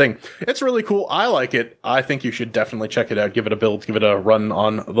done thing. It's really cool. I like it. I think you should definitely check it out. Give it a build. Give it a run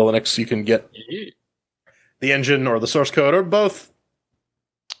on the Linux. You can get the engine or the source code or both.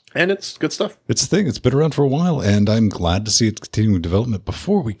 And it's good stuff. It's a thing. It's been around for a while, and I'm glad to see it continuing development.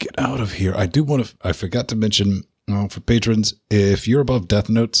 Before we get out of here, I do want to, I forgot to mention, for patrons, if you're above Death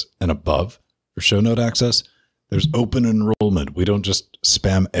Notes and above for show note access, there's open enrollment. We don't just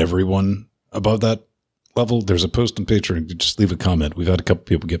spam everyone above that level. There's a post on Patreon. You just leave a comment. We've had a couple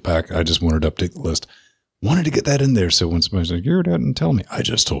people get back. I just wanted to update the list. Wanted to get that in there, so when somebody's like, "You're done," tell me. I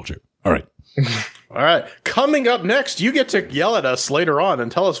just told you. All right. All right. Coming up next, you get to yell at us later on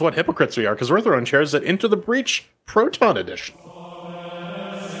and tell us what hypocrites we are, because we're throwing chairs at Into the Breach Proton Edition.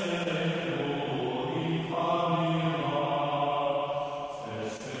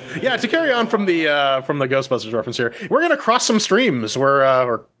 Yeah, to carry on from the Ghostbusters reference here, we're gonna cross some streams,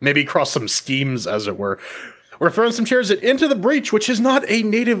 or maybe cross some steams, as it were. We're throwing some chairs at Into the Breach, which is not a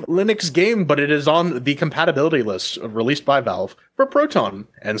native Linux game, but it is on the compatibility list released by Valve for Proton.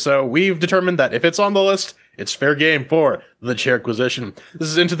 And so we've determined that if it's on the list, It's fair game for the Chairquisition. This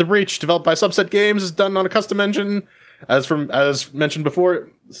is Into the Breach, developed by Subset Games, is done on a custom engine. As mentioned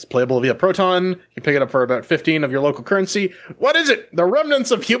before, it's playable via Proton. You pick it up for about 15 of your local currency. What is it? The remnants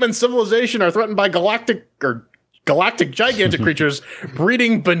of human civilization are threatened by galactic gigantic creatures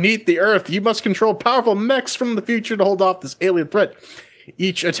breeding beneath the earth. You must control powerful mechs from the future to hold off this alien threat.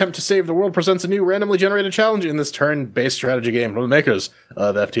 Each attempt to save the world presents a new randomly generated challenge in this turn-based strategy game from the makers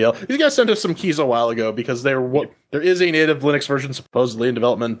of FTL. These guys sent us some keys a while ago because there is a native Linux version supposedly in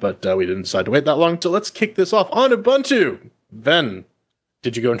development, but we didn't decide to wait that long. So let's kick this off on Ubuntu. Ven,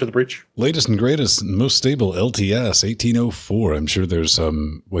 did you go Into the Breach? Latest and greatest and most stable LTS 1804. I'm sure there's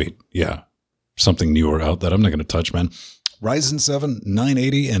something newer out that I'm not going to touch, man. Ryzen 7,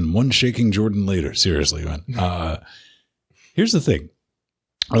 980, and one shaking Jordan later. Seriously, man. Here's the thing.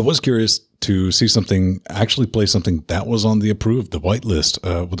 I was curious to see actually play something that was on the approved, the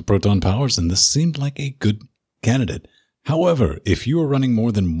whitelist with the Proton powers, and this seemed like a good candidate. However, if you are running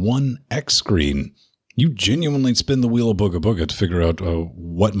more than one X screen, you genuinely spin the wheel of Booga Booga to figure out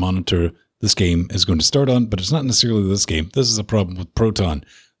what monitor this game is going to start on, but it's not necessarily this game. This is a problem with Proton.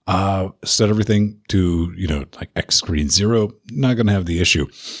 Set everything to, like X screen 0, not going to have the issue.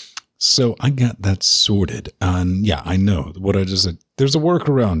 So I got that sorted. And yeah, I know what I just said. There's a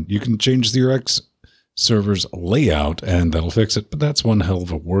workaround. You can change the X server's layout and that'll fix it. But that's one hell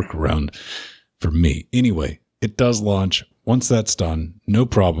of a workaround for me. Anyway, it does launch. Once that's done, no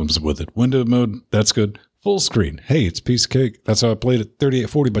problems with it. Window mode, that's good. Full screen. Hey, it's a piece of cake. That's how I played it.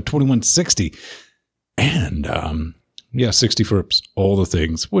 3840 by 2160. And, 60 FERPs, all the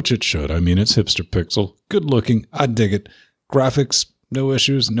things, which it should. I mean, it's hipster pixel. Good looking. I dig it. Graphics, no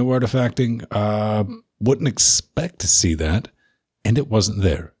issues, no artifacting. Wouldn't expect to see that. And it wasn't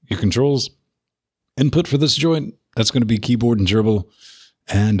there. Your controls, input for this joint, that's going to be keyboard and gerbil.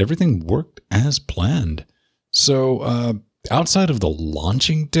 And everything worked as planned. So outside of the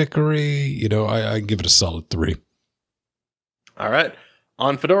launching dickery, I give it a solid 3. All right.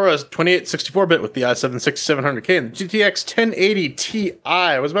 On Fedora's 2864-bit with the i7-6700K and the GTX 1080 Ti.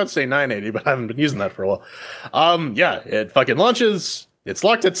 I was about to say 980, but I haven't been using that for a while. It fucking launches. It's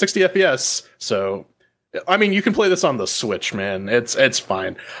locked at 60 FPS. So, I mean, you can play this on the Switch, man. It's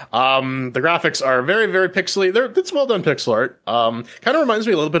fine. The graphics are very, very pixely. It's well done pixel art. Kind of reminds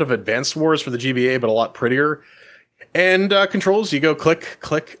me a little bit of Advanced Wars for the GBA, but a lot prettier. And controls, you go click,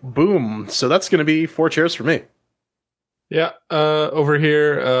 click, boom. So that's going to be 4 chairs for me. Yeah, over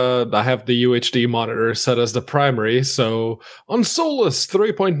here, I have the UHD monitor set as the primary, so on Solus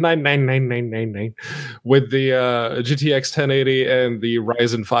 3.99999 with the GTX 1080 and the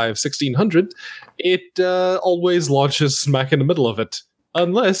Ryzen 5 1600, it always launches smack in the middle of it,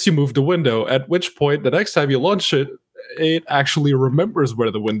 unless you move the window, at which point the next time you launch it, it actually remembers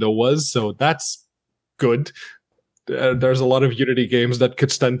where the window was, so that's good. There's a lot of Unity games that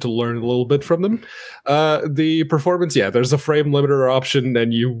could stand to learn a little bit from them. The performance, there's a frame limiter option,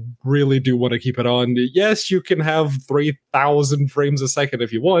 and you really do want to keep it on. Yes, you can have 3,000 frames a second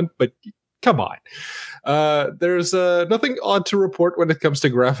if you want, but come on. There's nothing odd to report when it comes to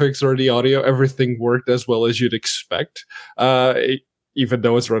graphics or the audio. Everything worked as well as you'd expect. Even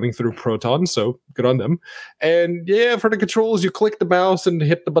though it's running through Proton, so good on them. And for the controls, you click the mouse and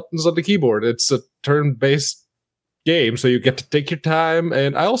hit the buttons on the keyboard. It's a turn-based game, so you get to take your time.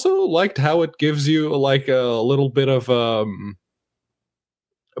 And I also liked how it gives you like a little bit of a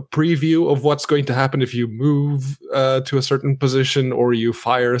preview of what's going to happen if you move to a certain position or you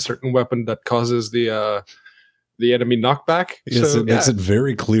fire a certain weapon that causes the enemy knockback. Yes, so, it makes it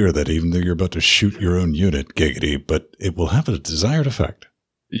very clear that even though you're about to shoot your own unit, giggity, but it will have a desired effect.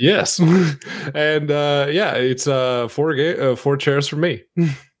 Yes. And it's 4 chairs for me.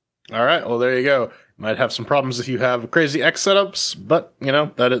 All right, well, there you go. Might have some problems if you have crazy X setups, but,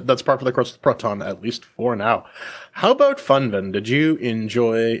 that's part of the course with Proton, at least for now. How about Funven? Did you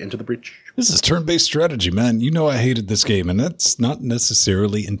enjoy Into the Breach? This is turn-based strategy, man. I hated this game, and that's not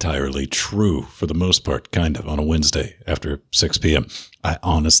necessarily entirely true for the most part, kind of, on a Wednesday after 6 p.m. I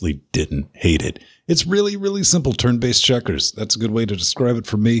honestly didn't hate it. It's really, really simple turn-based checkers. That's a good way to describe it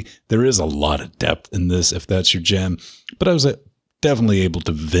for me. There is a lot of depth in this, if that's your jam, but I was definitely able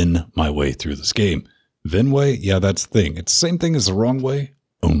to Vin my way through this game. Vin way? Yeah, that's the thing. It's the same thing as the wrong way,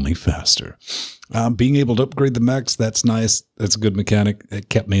 only faster. Being able to upgrade the mechs, that's nice. That's a good mechanic. It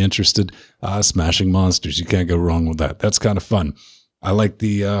kept me interested. Smashing monsters, you can't go wrong with that. That's kind of fun. I like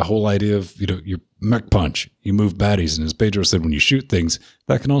the whole idea of, your mech punch. You move baddies, and as Pedro said, when you shoot things,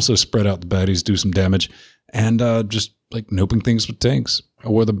 that can also spread out the baddies, do some damage, and just like noping things with tanks,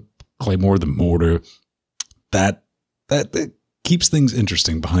 or the claymore, the mortar. That keeps things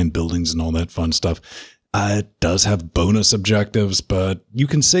interesting behind buildings and all that fun stuff. It does have bonus objectives, but you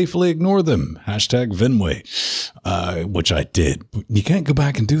can safely ignore them. Hashtag Vinway, which I did. You can't go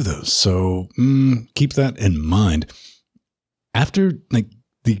back and do those, so keep that in mind. After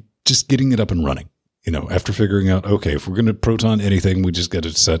just getting it up and running, after figuring out, okay, if we're going to Proton anything, we just got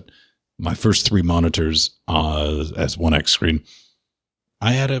to set my first 3 monitors as 1x screen.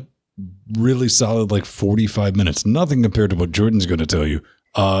 I had a really solid 45 minutes, nothing compared to what Jordan's going to tell you,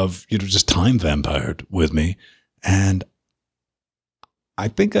 of just time vampired with me, and I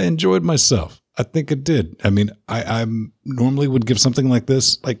think I enjoyed myself. I think it did. I mean, I normally would give something like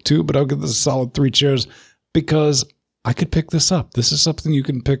this 2, but I'll give this a solid 3 chairs because I could pick this up. This is something you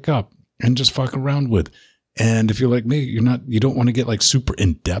can pick up and just fuck around with. And if you're like me, you don't want to get super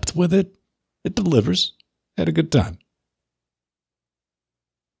in depth with it. It delivers. Had a good time.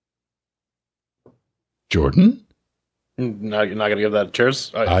 Jordan? No, you're not gonna give that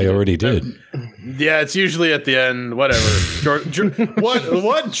chairs. I already did. Yeah, it's usually at the end. Whatever.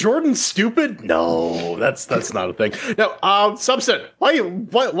 What? Jordan stupid? No, that's not a thing. No. Subset. Why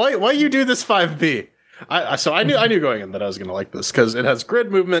you do this 5B? I knew going in that I was gonna like this because it has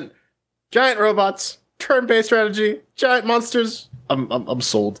grid movement, giant robots, turn-based strategy, giant monsters. I'm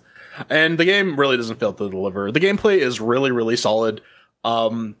sold, and the game really doesn't fail to deliver. The gameplay is really, really solid.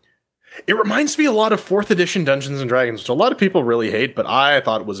 It reminds me a lot of 4th edition Dungeons and Dragons, which a lot of people really hate, but I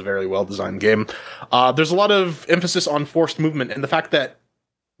thought it was a very well-designed game. There's a lot of emphasis on forced movement, and the fact that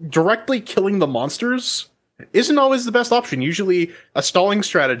directly killing the monsters isn't always the best option. Usually a stalling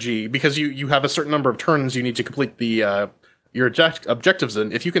strategy, because you have a certain number of turns you need to complete the your objectives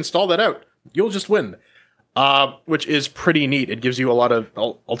in. If you can stall that out, you'll just win, which is pretty neat. It gives you a lot of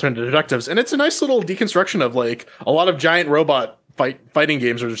alternative objectives, and it's a nice little deconstruction of a lot of giant robot fighting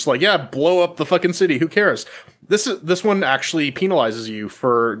games are just blow up the fucking city. Who cares? This one actually penalizes you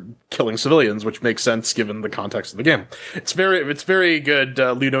for killing civilians, which makes sense given the context of the game. It's very good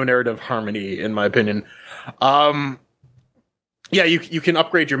ludonarrative harmony, in my opinion. You can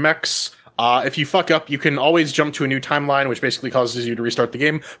upgrade your mechs. If you fuck up, you can always jump to a new timeline, which basically causes you to restart the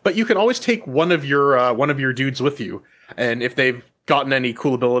game. But you can always take one of your dudes with you, and if they've gotten any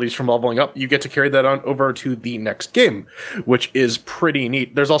cool abilities from leveling up, you get to carry that on over to the next game, which is pretty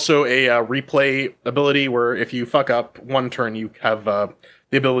neat. There's also a replay ability where if you fuck up one turn, you have the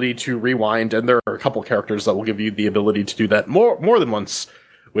ability to rewind, and there are a couple characters that will give you the ability to do that more than once,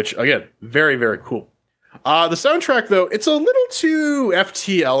 which, again, very, very cool. The soundtrack, though, it's a little too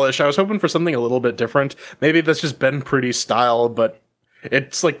FTL-ish. I was hoping for something a little bit different. Maybe that's just Ben Pretty's style, but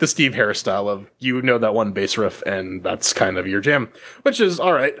it's like the Steve Harris style of, that one bass riff, and that's kind of your jam, which is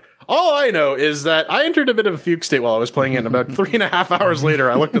all right. All I know is that I entered a bit of a fugue state while I was playing it, and about 3.5 hours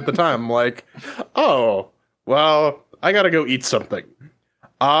later, I looked at the time, I'm like, oh, well, I gotta go eat something.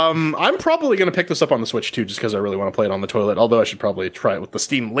 I'm probably gonna pick this up on the Switch, too, just because I really want to play it on the toilet, although I should probably try it with the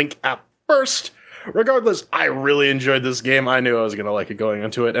Steam Link app first. Regardless, I really enjoyed this game. I knew I was going to like it going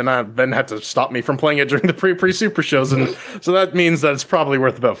into it, and Ben had to stop me from playing it during the pre-super shows, and so that means that it's probably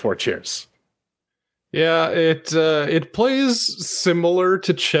worth about 4 cheers. Yeah, it plays similar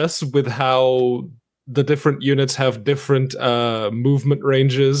to chess with how the different units have different movement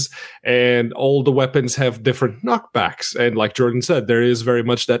ranges, and all the weapons have different knockbacks. And like Jordan said, there is very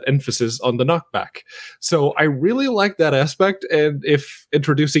much that emphasis on the knockback. So I really like that aspect, and if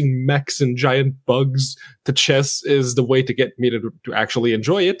introducing mechs and giant bugs to chess is the way to get me to actually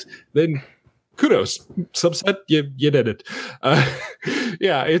enjoy it, then kudos. Subset, you did it.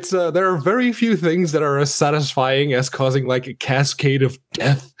 It's there are very few things that are as satisfying as causing a cascade of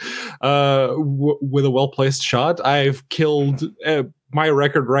death with a well-placed shot. I've killed my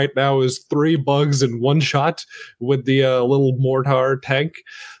record right now is 3 bugs in 1 shot with the little mortar tank.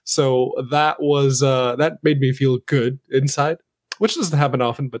 So that was that made me feel good inside, which doesn't happen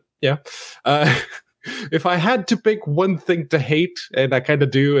often, but yeah. If I had to pick one thing to hate, and I kind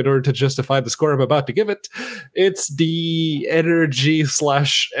of do in order to justify the score I'm about to give it, it's the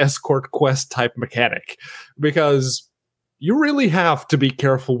energy/escort quest type mechanic. Because you really have to be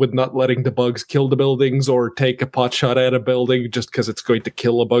careful with not letting the bugs kill the buildings or take a pot shot at a building just because it's going to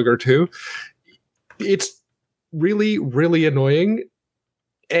kill a bug or two. It's really, really annoying.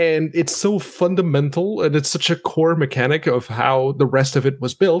 And it's so fundamental, and it's such a core mechanic of how the rest of it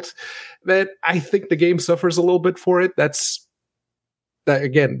was built, that I think the game suffers a little bit for it. That's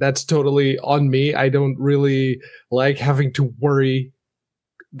totally on me. I don't really like having to worry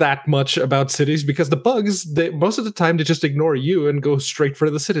that much about cities, because the bugs, most of the time, they just ignore you and go straight for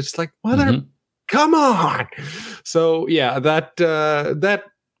the city. It's like, come on! So yeah, that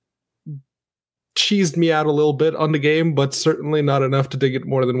cheesed me out a little bit on the game, but certainly not enough to dig it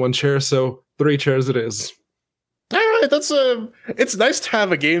more than 1 chair. So 3 chairs it is. All right, it's nice to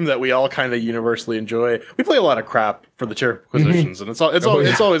have a game that we all kind of universally enjoy. We play a lot of crap for the chair positions, and it's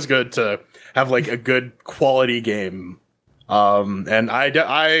always good to have like a good quality game. And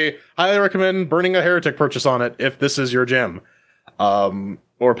I highly recommend burning a Heretic purchase on it if this is your jam.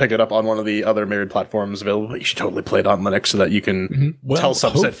 Or pick it up on one of the other myriad platforms available. You should totally play it on Linux so that you can tell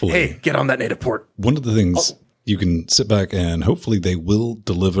subset, hey, get on that native port. One of the things you can sit back and hopefully they will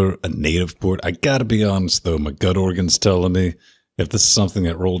deliver a native port. I gotta be honest though, my gut organ's telling me if this is something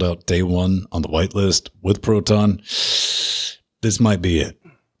that rolled out day one on the whitelist with Proton, this might be it.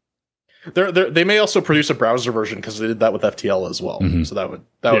 They may also produce a browser version because they did that with FTL as well. So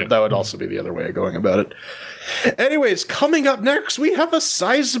that would also be the other way of going about it. Anyways, coming up next, we have a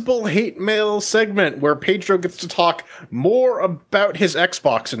sizable hate mail segment where Pedro gets to talk more about his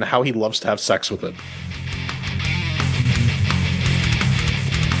Xbox and how he loves to have sex with it.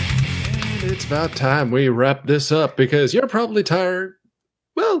 And it's about time we wrap this up because you're probably tired.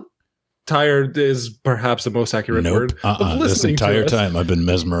 Well, tired is perhaps the most accurate word. This entire time I've been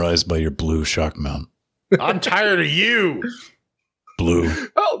mesmerized by your blue shock mount. I'm tired of you. Blue.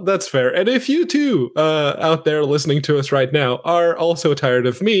 Well, that's fair. And if you too, out there listening to us right now, are also tired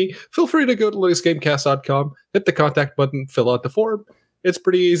of me, feel free to go to LinuxGameCast.com, hit the contact button, fill out the form. It's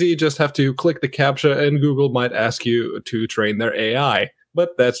pretty easy. You just have to click the CAPTCHA and Google might ask you to train their AI.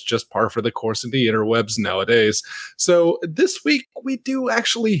 But that's just par for the course in the interwebs nowadays. So this week we do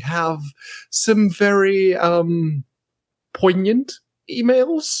actually have some very poignant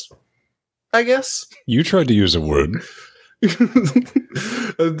emails, I guess. You tried to use a word. The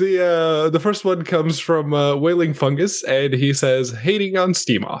first one comes from Wailing Fungus, and he says, hating on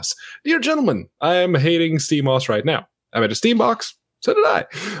SteamOS. Dear gentlemen, I am hating SteamOS right now. I'm at a Steambox. So did I.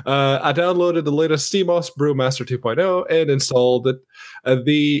 I downloaded the latest SteamOS Brewmaster 2.0 and installed it.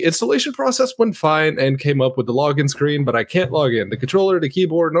 The installation process went fine and came up with the login screen, but I can't log in. The controller, the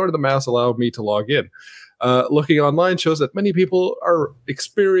keyboard, nor the mouse allow me to log in. Looking online shows that many people are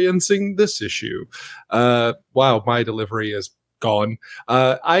experiencing this issue. Wow, my delivery is gone.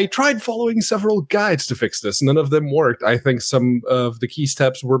 I tried following several guides to fix this. None of them worked. I think some of the key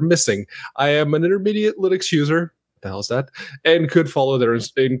steps were missing. I am an intermediate Linux user. The hell's that? And couldn't follow their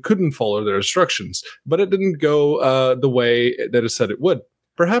instructions, but it didn't go the way that it said it would.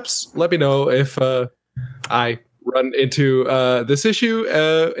 Perhaps let me know if I run into this issue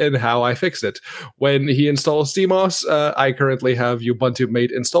and how I fix it. When he installs SteamOS, I currently have Ubuntu Mate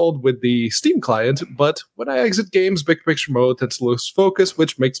installed with the Steam client, but when I exit games, Big Picture Mode tends to lose focus,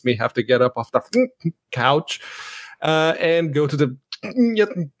 which makes me have to get up off the couch and go to the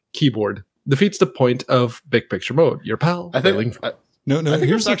keyboard. Defeats the point of Big Picture Mode. Your pal. I think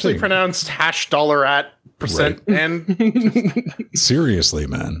it's actually pronounced $@ and Seriously,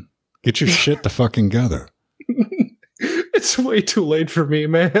 man, get your shit the fucking together. It's way too late for me,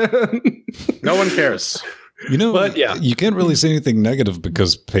 man. No one cares. You know, but yeah, you can't really say anything negative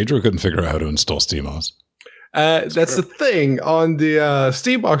because Pedro couldn't figure out how to install SteamOS. That's the thing. On the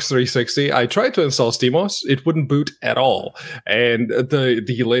Steambox 360, I tried to install SteamOS. It wouldn't boot at all. And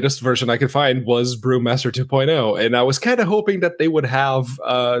the latest version I could find was Brewmaster 2.0. And I was kind of hoping that they would have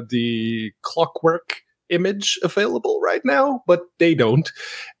the Clockwork image available right now, but they don't.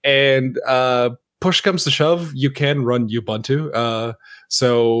 And push comes to shove, you can run Ubuntu.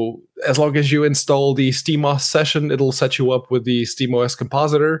 So as long as you install the SteamOS session, it'll set you up with the SteamOS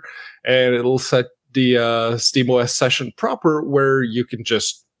compositor, and it'll set the SteamOS session proper where you can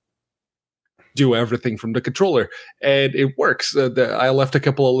just do everything from the controller. And it works. I left a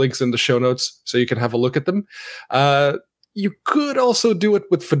couple of links in the show notes so you can have a look at them. You could also do it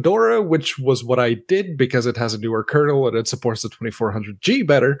with Fedora, which was what I did because it has a newer kernel and it supports the 2400G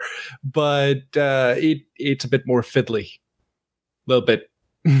better, but it's a bit more fiddly. A little bit.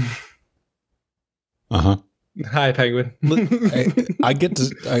 Uh-huh. Hi, Penguin. I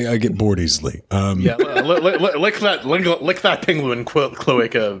get bored easily. Yeah, lick that penguin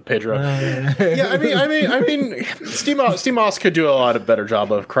cloaca, Pedro. Yeah, I mean, SteamOS could do a lot of better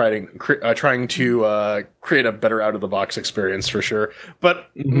job of trying to create a better out of the box experience for sure. But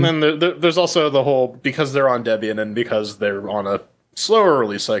then there's also the whole, because they're on Debian and because they're on a slower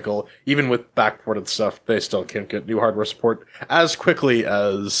release cycle, even with backported stuff, they still can't get new hardware support as quickly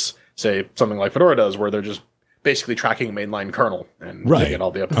as say something like Fedora does, where they're just basically tracking mainline kernel and getting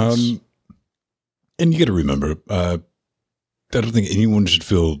all the updates. And you got to remember, I don't think anyone should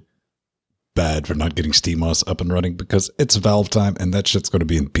feel bad for not getting SteamOS up and running because it's Valve time and that shit's going to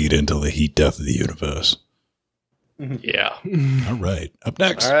be in beta until the heat death of the universe. Yeah. All right. Up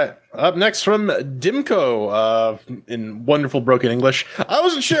next. All right. Up next from Dimco, in wonderful broken English. I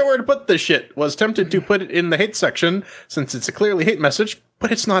wasn't sure where to put this shit. Was tempted to put it in the hate section, since it's a clearly hate message,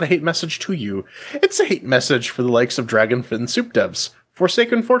 but it's not a hate message to you. It's a hate message for the likes of Dragonfin Soup devs,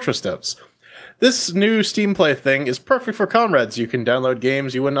 Forsaken Fortress devs. This new Steam Play thing is perfect for comrades. You can download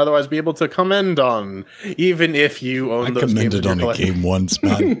games you wouldn't otherwise be able to commend on, even if you own those games. I commended on a game once,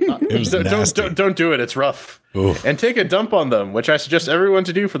 man. It was nasty. Don't do it. It's rough. Ooh. And take a dump on them, which I suggest everyone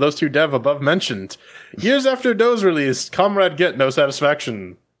to do for those two dev above mentioned. Years after Doe's release, Comrade get no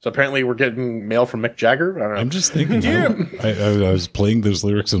satisfaction. So apparently we're getting mail from Mick Jagger. I don't know. I'm just thinking. I was playing those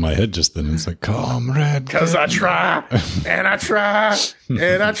lyrics in my head just then. It's like, comrade. Because I try, and I try,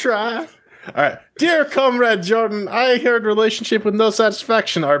 and I try. All right. Dear Comrade Jordan, I heard relationship with no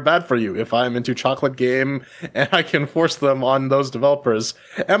satisfaction are bad for you. If I'm into chocolate game and I can force them on those developers,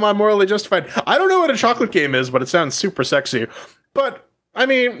 am I morally justified? I don't know what a chocolate game is, but it sounds super sexy. But I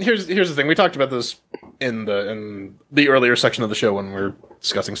mean, here's the thing. We talked about this in the earlier section of the show when we were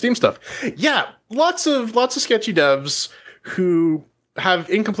discussing Steam stuff. Yeah, lots of sketchy devs who have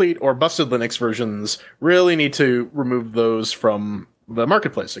incomplete or busted Linux versions really need to remove those from the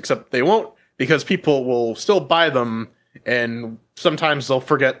marketplace, except they won't, because people will still buy them, and sometimes they'll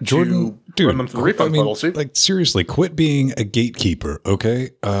forget to run them through the refund portal. Like, seriously, quit being a gatekeeper, okay?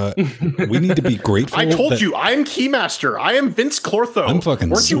 We need to be grateful. I told you, I'm Keymaster. I am Vince Clortho. I'm fucking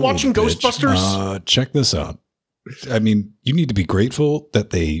Weren't you watching Ghostbusters? Check this out. I mean, you need to be grateful that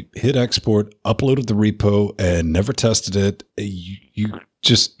they hit export, uploaded the repo, and never tested it. You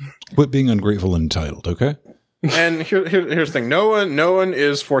just quit being ungrateful and entitled, okay? And here's the thing: no one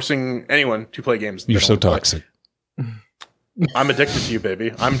is forcing anyone to play games. You're so toxic. I'm addicted to you,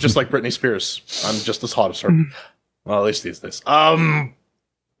 baby. I'm just like Britney Spears. I'm just as hot as her. Well, at least these days.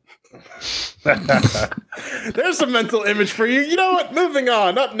 There's a mental image for you. You know what? Moving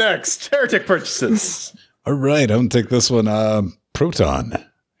on. Up next, Heretic purchases. All right, I'm gonna take this one. Proton,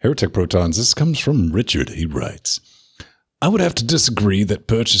 Heretic Protons. This comes from Richard. He writes, I would have to disagree that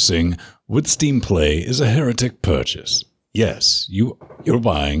purchasing with Steam Play is a heretic purchase. Yes, you're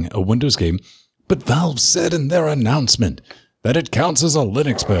buying a Windows game, but Valve said in their announcement that it counts as a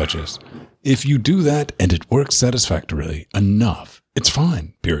Linux purchase. If you do that and it works satisfactorily enough, it's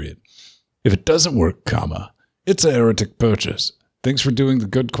fine, period. If it doesn't work, it's a heretic purchase. Thanks for doing the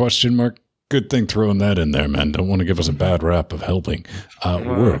good question mark. Good thing throwing that in there, man. Don't want to give us a bad rap of helping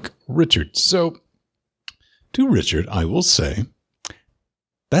work. Richard, so to Richard, I will say,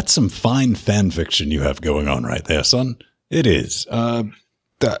 that's some fine fan fiction you have going on right there, son. It is. I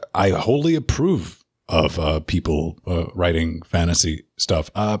wholly approve of people writing fantasy stuff.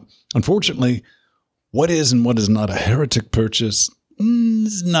 Unfortunately, what is and what is not a heretic purchase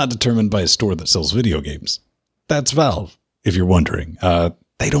is not determined by a store that sells video games. That's Valve, if you're wondering.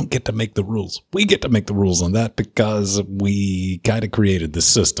 They don't get to make the rules. We get to make the rules on that because we kind of created the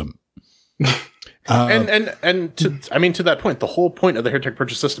system. And to that point, the whole point of the Heretic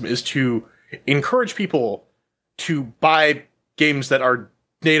purchase system is to encourage people to buy games that are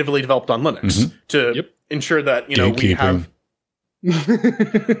natively developed on Linux to ensure that we have.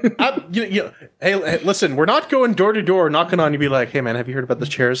 Hey, listen, we're not going door to door knocking on you. Be like, hey man, have you heard about the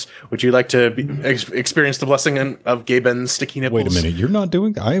chairs? Would you like to experience the blessing of Gay Ben's sticky nipples? Wait a minute, you're not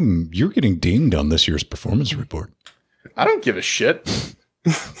doing. You're getting dinged on this year's performance report. I don't give a shit.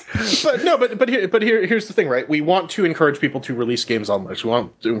 but here's the thing, right? We want to encourage people to release games on Linux. We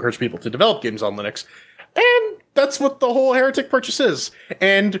want to encourage people to develop games on Linux, and that's what the whole heretic purchase is.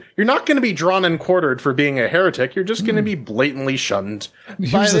 And you're not going to be drawn and quartered for being a heretic. You're just going to be blatantly shunned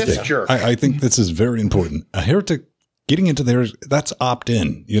by this jerk. I think this is very important. A heretic getting into there, that's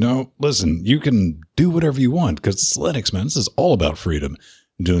opt-in. Listen, you can do whatever you want because it's Linux, man. This is all about freedom.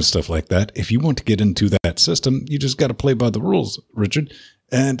 Doing stuff like that. If you want to get into that system, you just got to play by the rules, Richard.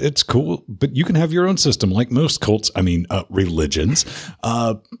 And it's cool, but you can have your own system like most cults. Religions.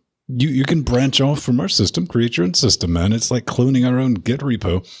 You can branch off from our system, create your own system, man. It's like cloning our own Git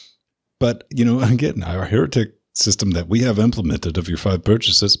repo. But, again, our heretic system that we have implemented of your 5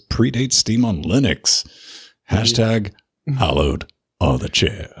 purchases predates Steam on Linux. Hashtag hallowed are the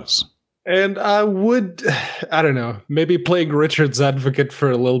chairs. And I don't know, maybe playing Richard's advocate for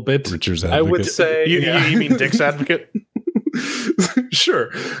a little bit. Richard's advocate? I would say... You mean Dick's advocate?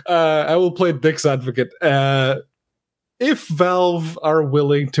 Sure. I will play Dick's advocate. If Valve are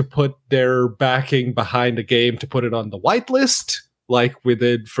willing to put their backing behind a game to put it on the whitelist, like we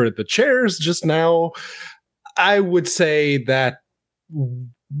did for the chairs just now, I would say that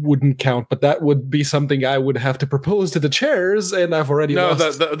wouldn't count, but that would be something I would have to propose to the chairs, and I've already No,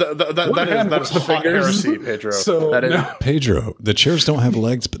 lost that is the hot heresy, Pedro. So, that is, no. Pedro, the chairs don't have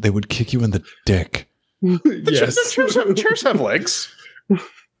legs, but they would kick you in the dick. Yes. chairs have legs.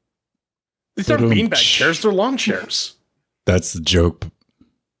 These aren't beanbag chairs, they're lawn chairs. That's the joke.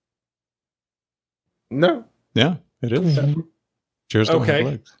 No. Yeah, it is. Chairs don't have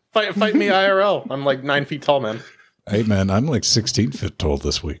legs. Fight me IRL. I'm like 9 feet tall, man. Hey, man, I'm like 16 feet tall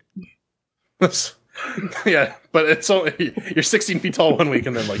this week. Yeah, but it's only you're 16 feet tall one week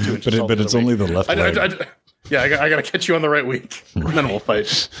and then like 2 inches tall. But it's only the left leg. I got to catch you on the right week, and then we'll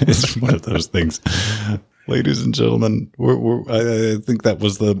fight. It's one of those things. Ladies and gentlemen, I think that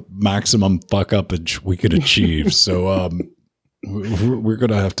was the maximum fuck up we could achieve. So we're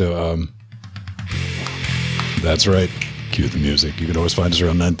going to have to... that's right. Cue the music. You can always find us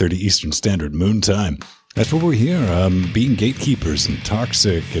around 9:30 Eastern Standard Moon Time. That's what we're here, being gatekeepers and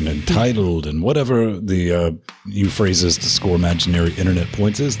toxic and entitled and whatever the new phrases to score imaginary internet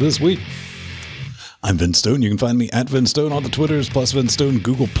points is this week. I'm Vince Stone. You can find me at Vince Stone on the Twitters, plus Vince Stone,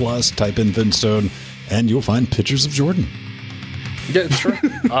 Google+, type in Vince Stone, and you'll find pictures of Jordan. Yeah, it's true.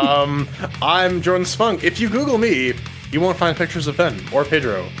 I'm Jordan Spunk. If you Google me, you won't find pictures of Ben or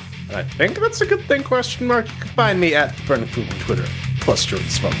Pedro. And I think that's a good thing, question mark. You can find me at Brendan Food on Twitter, plus Jordan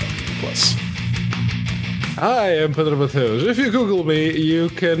Spunk, plus. I am Pedro Mateos. If you Google me, you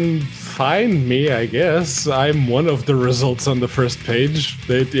can find me, I guess. I'm one of the results on the first page.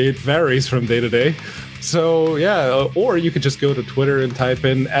 It varies from day to day. So, yeah, or you could just go to Twitter and type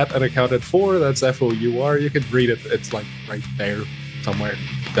in @unaccounted4. That's FOUR. You can read it. It's like right there, somewhere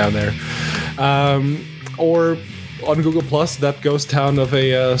down there. Or on Google+, that ghost town of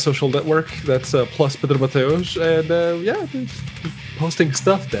a social network. That's plus Pedro Mateos. And, yeah, posting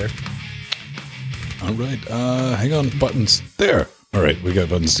stuff there. All right. Hang on. Buttons. There. All right. We got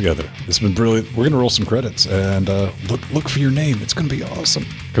buttons together. It's been brilliant. We're going to roll some credits and look for your name. It's going to be awesome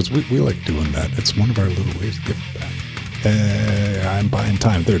because we like doing that. It's one of our little ways to give it back. I'm buying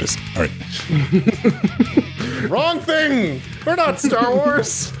time. There it is. All right. Wrong thing. We're not Star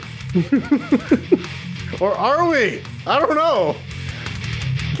Wars. Or are we? I don't know.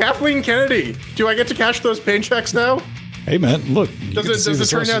 Kathleen Kennedy. Do I get to cash those paychecks now? Hey man, look. Does it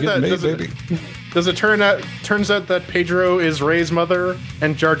turn out that turns out that Pedro is Rey's mother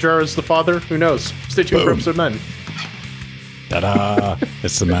and Jar Jar is the father? Who knows? Stay tuned for episode 9. Ta-da!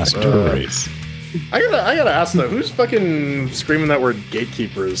 It's the master race. I gotta ask though, who's fucking screaming that word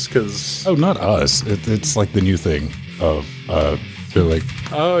gatekeepers? Because not us. It's like the new thing of they're like,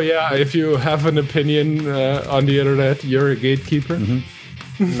 oh yeah, if you have an opinion on the internet, you're a gatekeeper. Mm-hmm.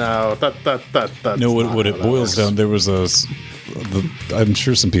 No, that's no. What it boils down, there was I'm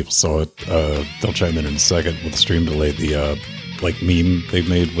sure some people saw it. They'll chime in a second with the stream delay. The like meme they've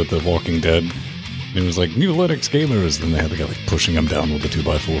made with The Walking Dead. It was like new Linux gamers, and they had the guy like pushing them down with a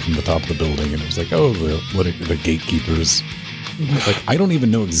 2x4 from the top of the building, and it was like, oh, the gatekeepers. Like I don't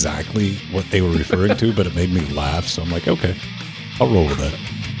even know exactly what they were referring to, but it made me laugh. So I'm like, okay, I'll roll with that.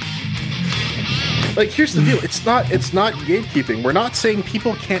 Like, here's the deal. It's not gatekeeping. We're not saying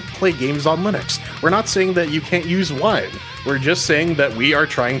people can't play games on Linux. We're not saying that you can't use Wine. We're just saying that we are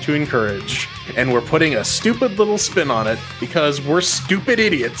trying to encourage, and we're putting a stupid little spin on it because we're stupid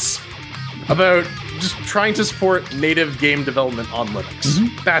idiots about just trying to support native game development on Linux.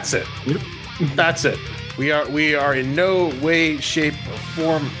 Mm-hmm. That's it. Yep. That's it. We are in no way, shape, or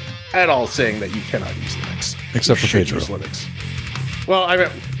form at all saying that you cannot use Linux. Except for Pedro. Use Linux. Well, I mean...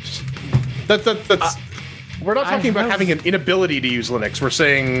 That's we're not talking about having an inability to use Linux. We're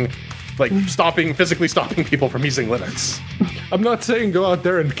saying, like, physically stopping people from using Linux. I'm not saying go out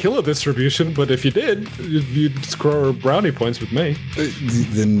there and kill a distribution, but if you did, you'd score brownie points with me.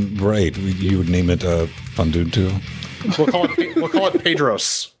 Then, right, you would name it Funduntu. We'll call it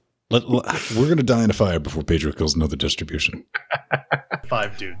Pedros. We're going to die in a fire before Pedro kills another distribution.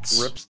 5 dudes. Rips.